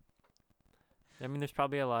 I mean, there's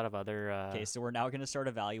probably a lot of other. Okay, so we're now going to start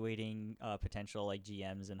evaluating potential like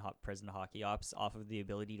GMs and president hockey ops off of the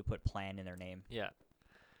ability to put plan in their name. Yeah.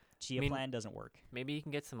 Chia plan doesn't work. Maybe you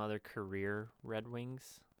can get some other career Red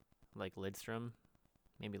Wings, like Lidstrom.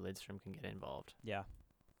 Maybe Lidstrom can get involved. Yeah.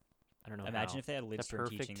 I don't know. Imagine if they had Lidstrom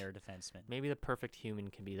teaching their defensemen. Maybe the perfect human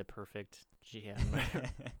can be the perfect GM.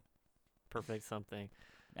 Perfect something.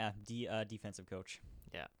 Yeah, defensive coach.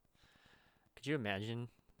 Yeah. Could you imagine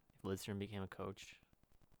if Lidstrom became a coach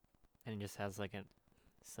and he just has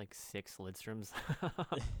it's like 6 Lidstroms?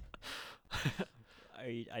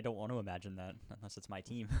 I don't want to imagine that unless it's my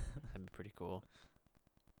team. That'd be pretty cool.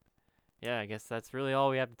 Yeah, I guess that's really all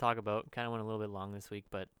we have to talk about. Kind of went a little bit long this week,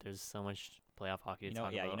 but there's so much playoff hockey to talk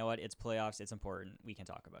about. Yeah, you know what? It's playoffs. It's important. We can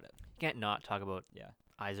talk about it. You can't not talk about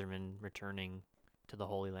Yzerman returning to the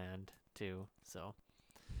Holy Land, too. So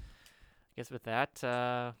I guess with that,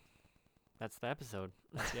 that's the episode.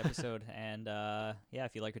 That's the episode. And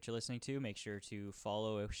if you like what you're listening to, make sure to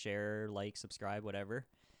follow, share, like, subscribe, whatever.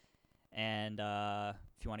 And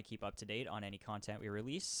if you want to keep up to date on any content we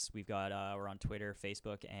release, we're on Twitter,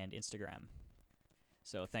 Facebook, and Instagram.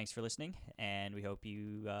 So thanks for listening, and we hope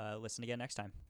you listen again next time.